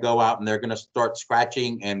 They're going to go out and they're going to start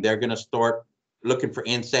scratching, and they're going to start looking for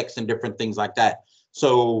insects and different things like that.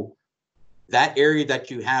 So that area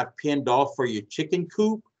that you have pinned off for your chicken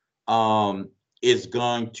coop is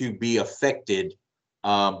going to be affected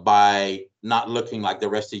by not looking like the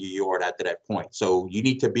rest of your yard after that point. So you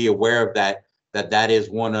need to be aware of that is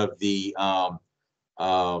one of the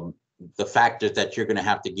factors that you're going to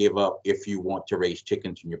have to give up if you want to raise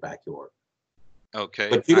chickens in your backyard. Okay.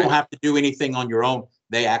 But you don't have to do anything on your own.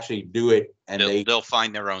 They actually do it, and they'll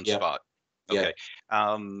find their own spot. Okay.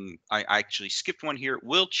 Yeah. I actually skipped one here.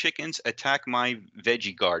 Will chickens attack my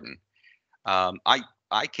veggie garden?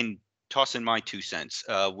 I can toss in my 2 cents.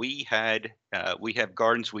 We have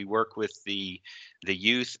gardens. We work with the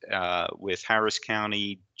youth with Harris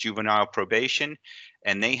County Juvenile Probation,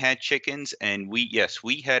 and they had chickens, and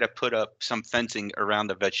we had to put up some fencing around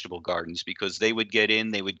the vegetable gardens because they would get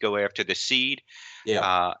in, they would go after the seed,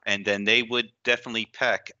 and then they would definitely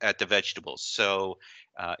peck at the vegetables. So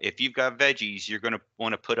if you've got veggies, you're going to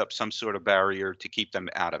want to put up some sort of barrier to keep them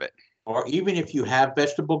out of it. Or even if you have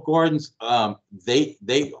vegetable gardens, Paul, they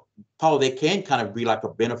can kind of be like a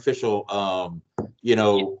beneficial,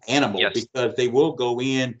 animal, because they will go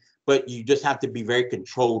in, but you just have to be very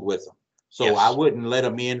controlled with them. So I wouldn't let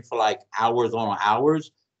them in for like hours on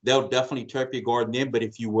hours. They'll definitely tear up your garden in, but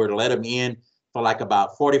if you were to let them in for like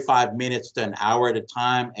about 45 minutes to an hour at a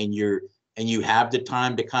time, and you have the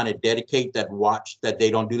time to kind of dedicate that, watch that they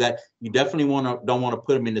don't do that, you definitely don't want to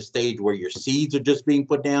put them in the stage where your seeds are just being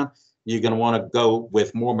put down. You're going to want to go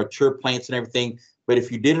with more mature plants and everything. But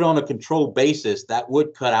if you did it on a controlled basis, that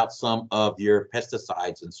would cut out some of your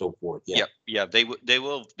pesticides and so forth. Yeah. They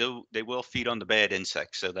will feed on the bad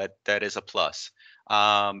insects, so that is a plus.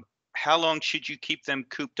 How long should you keep them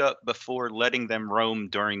cooped up before letting them roam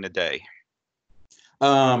during the day?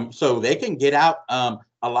 So they can get out.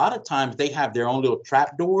 A lot of times they have their own little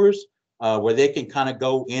trap doors where they can kind of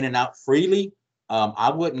go in and out freely. I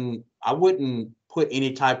wouldn't put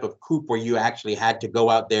any type of coop where you actually had to go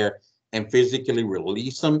out there and physically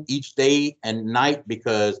release them each day and night,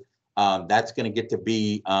 because that's going to get to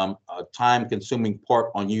be a time consuming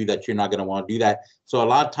part on you that you're not going to want to do that. So a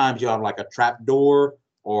lot of times you have like a trap door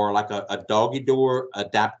or like a doggy door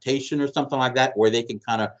adaptation or something like that, where they can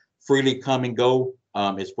kind of freely come and go,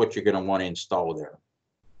 is what you're going to want to install there.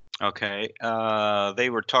 Okay. They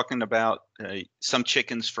were talking about some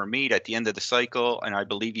chickens for meat at the end of the cycle, and I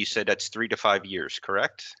believe you said that's 3 to 5 years,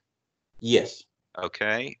 correct? Yes.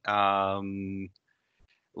 Okay.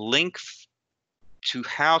 Link to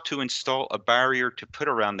how to install a barrier to put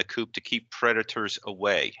around the coop to keep predators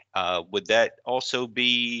away. Would that also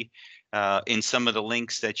be in some of the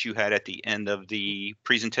links that you had at the end of the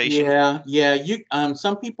presentation? Yeah. You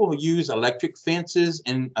some people use electric fences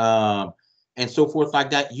and so forth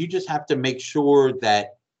like that. You just have to make sure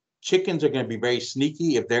that chickens are going to be very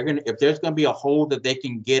sneaky. If there's going to be a hole that they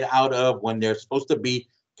can get out of when they're supposed to be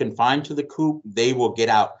confined to the coop, they will get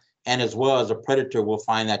out. And as well as a predator will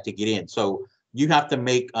find that to get in. So you have to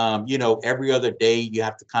make every other day you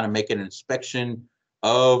have to kind of make an inspection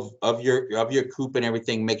of your coop and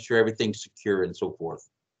everything, make sure everything's secure and so forth.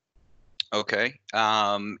 Okay.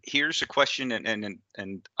 Here's a question,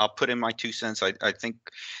 and I'll put in my 2 cents. I think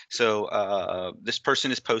so. This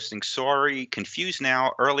person is posting, sorry, confused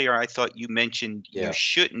now. Earlier, I thought you mentioned you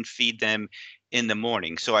shouldn't feed them in the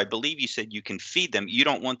morning. So I believe you said you can feed them. You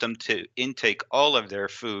don't want them to intake all of their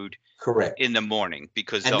food Correct. in the morning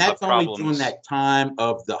because And they'll that's have only problems. during that time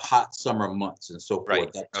of the hot summer months and so forth.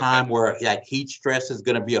 Right. That time where that heat stress is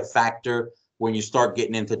going to be a factor when you start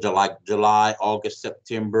getting into July, August,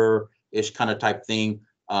 September-ish kind of type thing.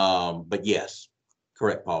 But yes,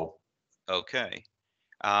 correct, Paul. Okay.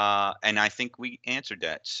 And I think we answered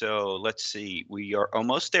that. So let's see. We are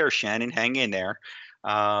almost there, Shannon. Hang in there.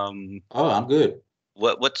 Oh, I'm good.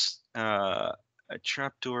 What's a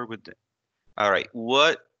trapdoor with the, all right.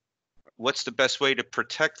 What's the best way to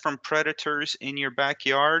protect from predators in your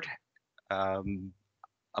backyard? I'm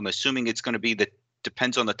assuming it's going to be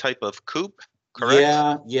depends on the type of coop,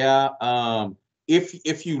 correct? Yeah.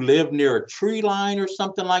 If you live near a tree line or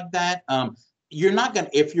something like that, you're not gonna.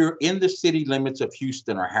 If you're in the city limits of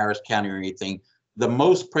Houston or Harris County or anything, the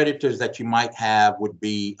most predators that you might have would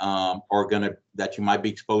be that you might be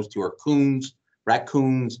exposed to are coons,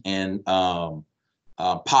 raccoons, and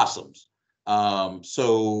possums.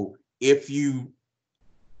 So if you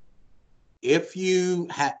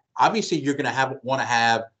have, obviously you're going to want to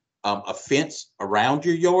have a fence around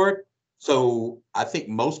your yard. So I think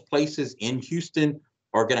most places in Houston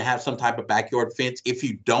are going to have some type of backyard fence. If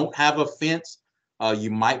you don't have a fence,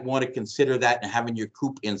 you might want to consider that and having your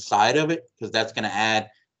coop inside of it, because that's going to add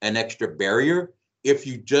an extra barrier. If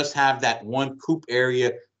you just have that one coop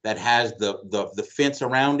area that has the fence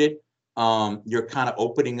around it, you're kind of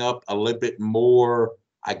opening up a little bit more,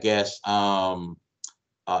 I guess,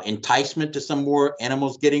 enticement to some more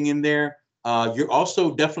animals getting in there. You're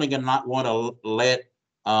also definitely going to not want to let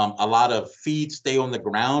a lot of feed stay on the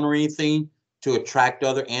ground or anything to attract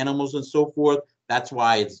other animals and so forth. That's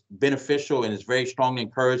why it's beneficial and it's very strongly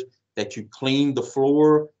encouraged that you clean the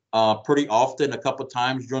floor pretty often, a couple of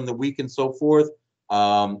times during the week and so forth,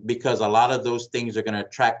 because a lot of those things are going to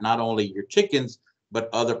attract not only your chickens, but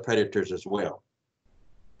other predators as well.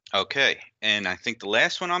 Okay. And I think the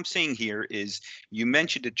last one I'm seeing here is you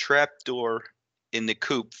mentioned a trap door in the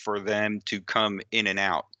coop for them to come in and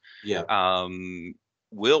out. Yeah.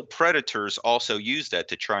 Will predators also use that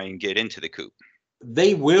to try and get into the coop?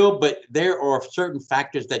 They will, but there are certain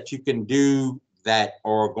factors that you can do that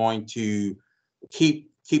are going to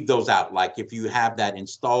keep those out. Like if you have that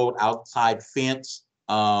installed outside fence,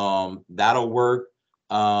 that'll work.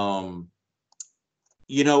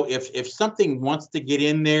 If something wants to get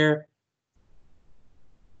in there,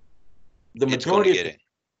 the majority of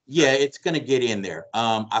it's going to get in there.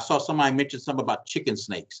 I saw somebody mention something about chicken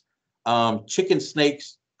snakes. Chicken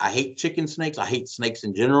snakes, I hate chicken snakes. I hate snakes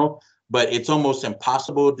in general, but it's almost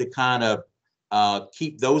impossible to kind of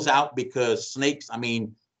keep those out, because snakes, I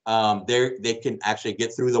mean, they can actually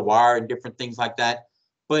get through the wire and different things like that.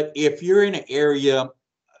 But if you're in an area,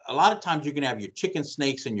 a lot of times you can have your chicken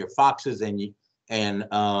snakes and your foxes and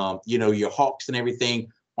your hawks and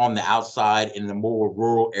everything on the outside in the more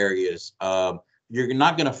rural areas. You're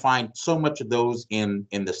not going to find so much of those in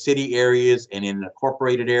the city areas and in the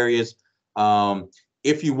incorporated areas.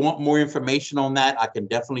 If you want more information on that, I can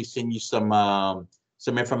definitely send you some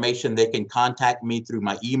information. They can contact me through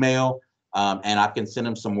my email, and I can send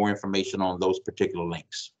them some more information on those particular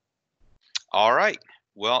links. All right.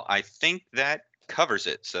 Well, I think that covers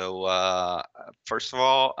it. So first of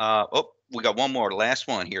all, we got one more, last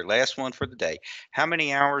one here, last one for the day. How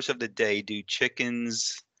many hours of the day do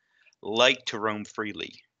chickens like to roam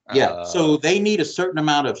freely? So they need a certain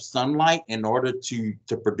amount of sunlight in order to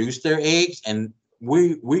produce their eggs, and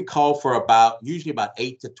we call for usually about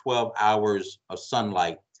 8 to 12 hours of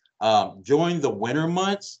sunlight. During the winter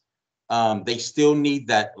months, they still need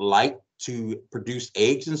that light to produce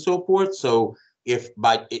eggs and so forth. So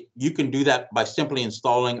you can do that by simply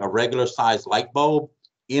installing a regular size light bulb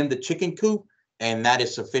in the chicken coop, and that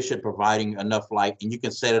is sufficient, providing enough light, and you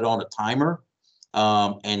can set it on a timer.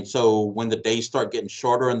 And so when the days start getting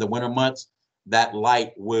shorter in the winter months, that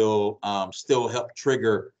light will still help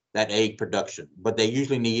trigger that egg production. But they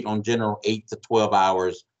usually need, on general, 8 to 12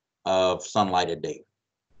 hours of sunlight a day.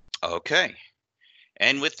 Okay.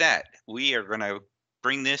 And with that, we are going to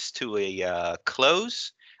bring this to a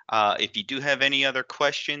close. If you do have any other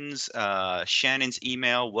questions, Shannon's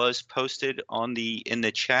email was posted in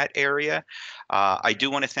the chat area. I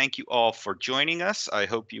do want to thank you all for joining us. I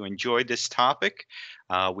hope you enjoyed this topic.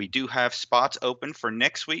 We do have spots open for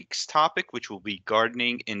next week's topic, which will be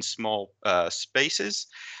gardening in small spaces.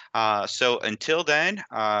 So until then,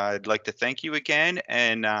 I'd like to thank you again,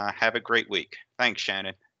 and have a great week. Thanks,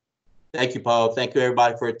 Shannon. Thank you, Paul. Thank you,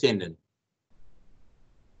 everybody, for attending.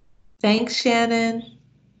 Thanks, Shannon.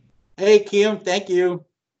 Hey, Kim. Thank you.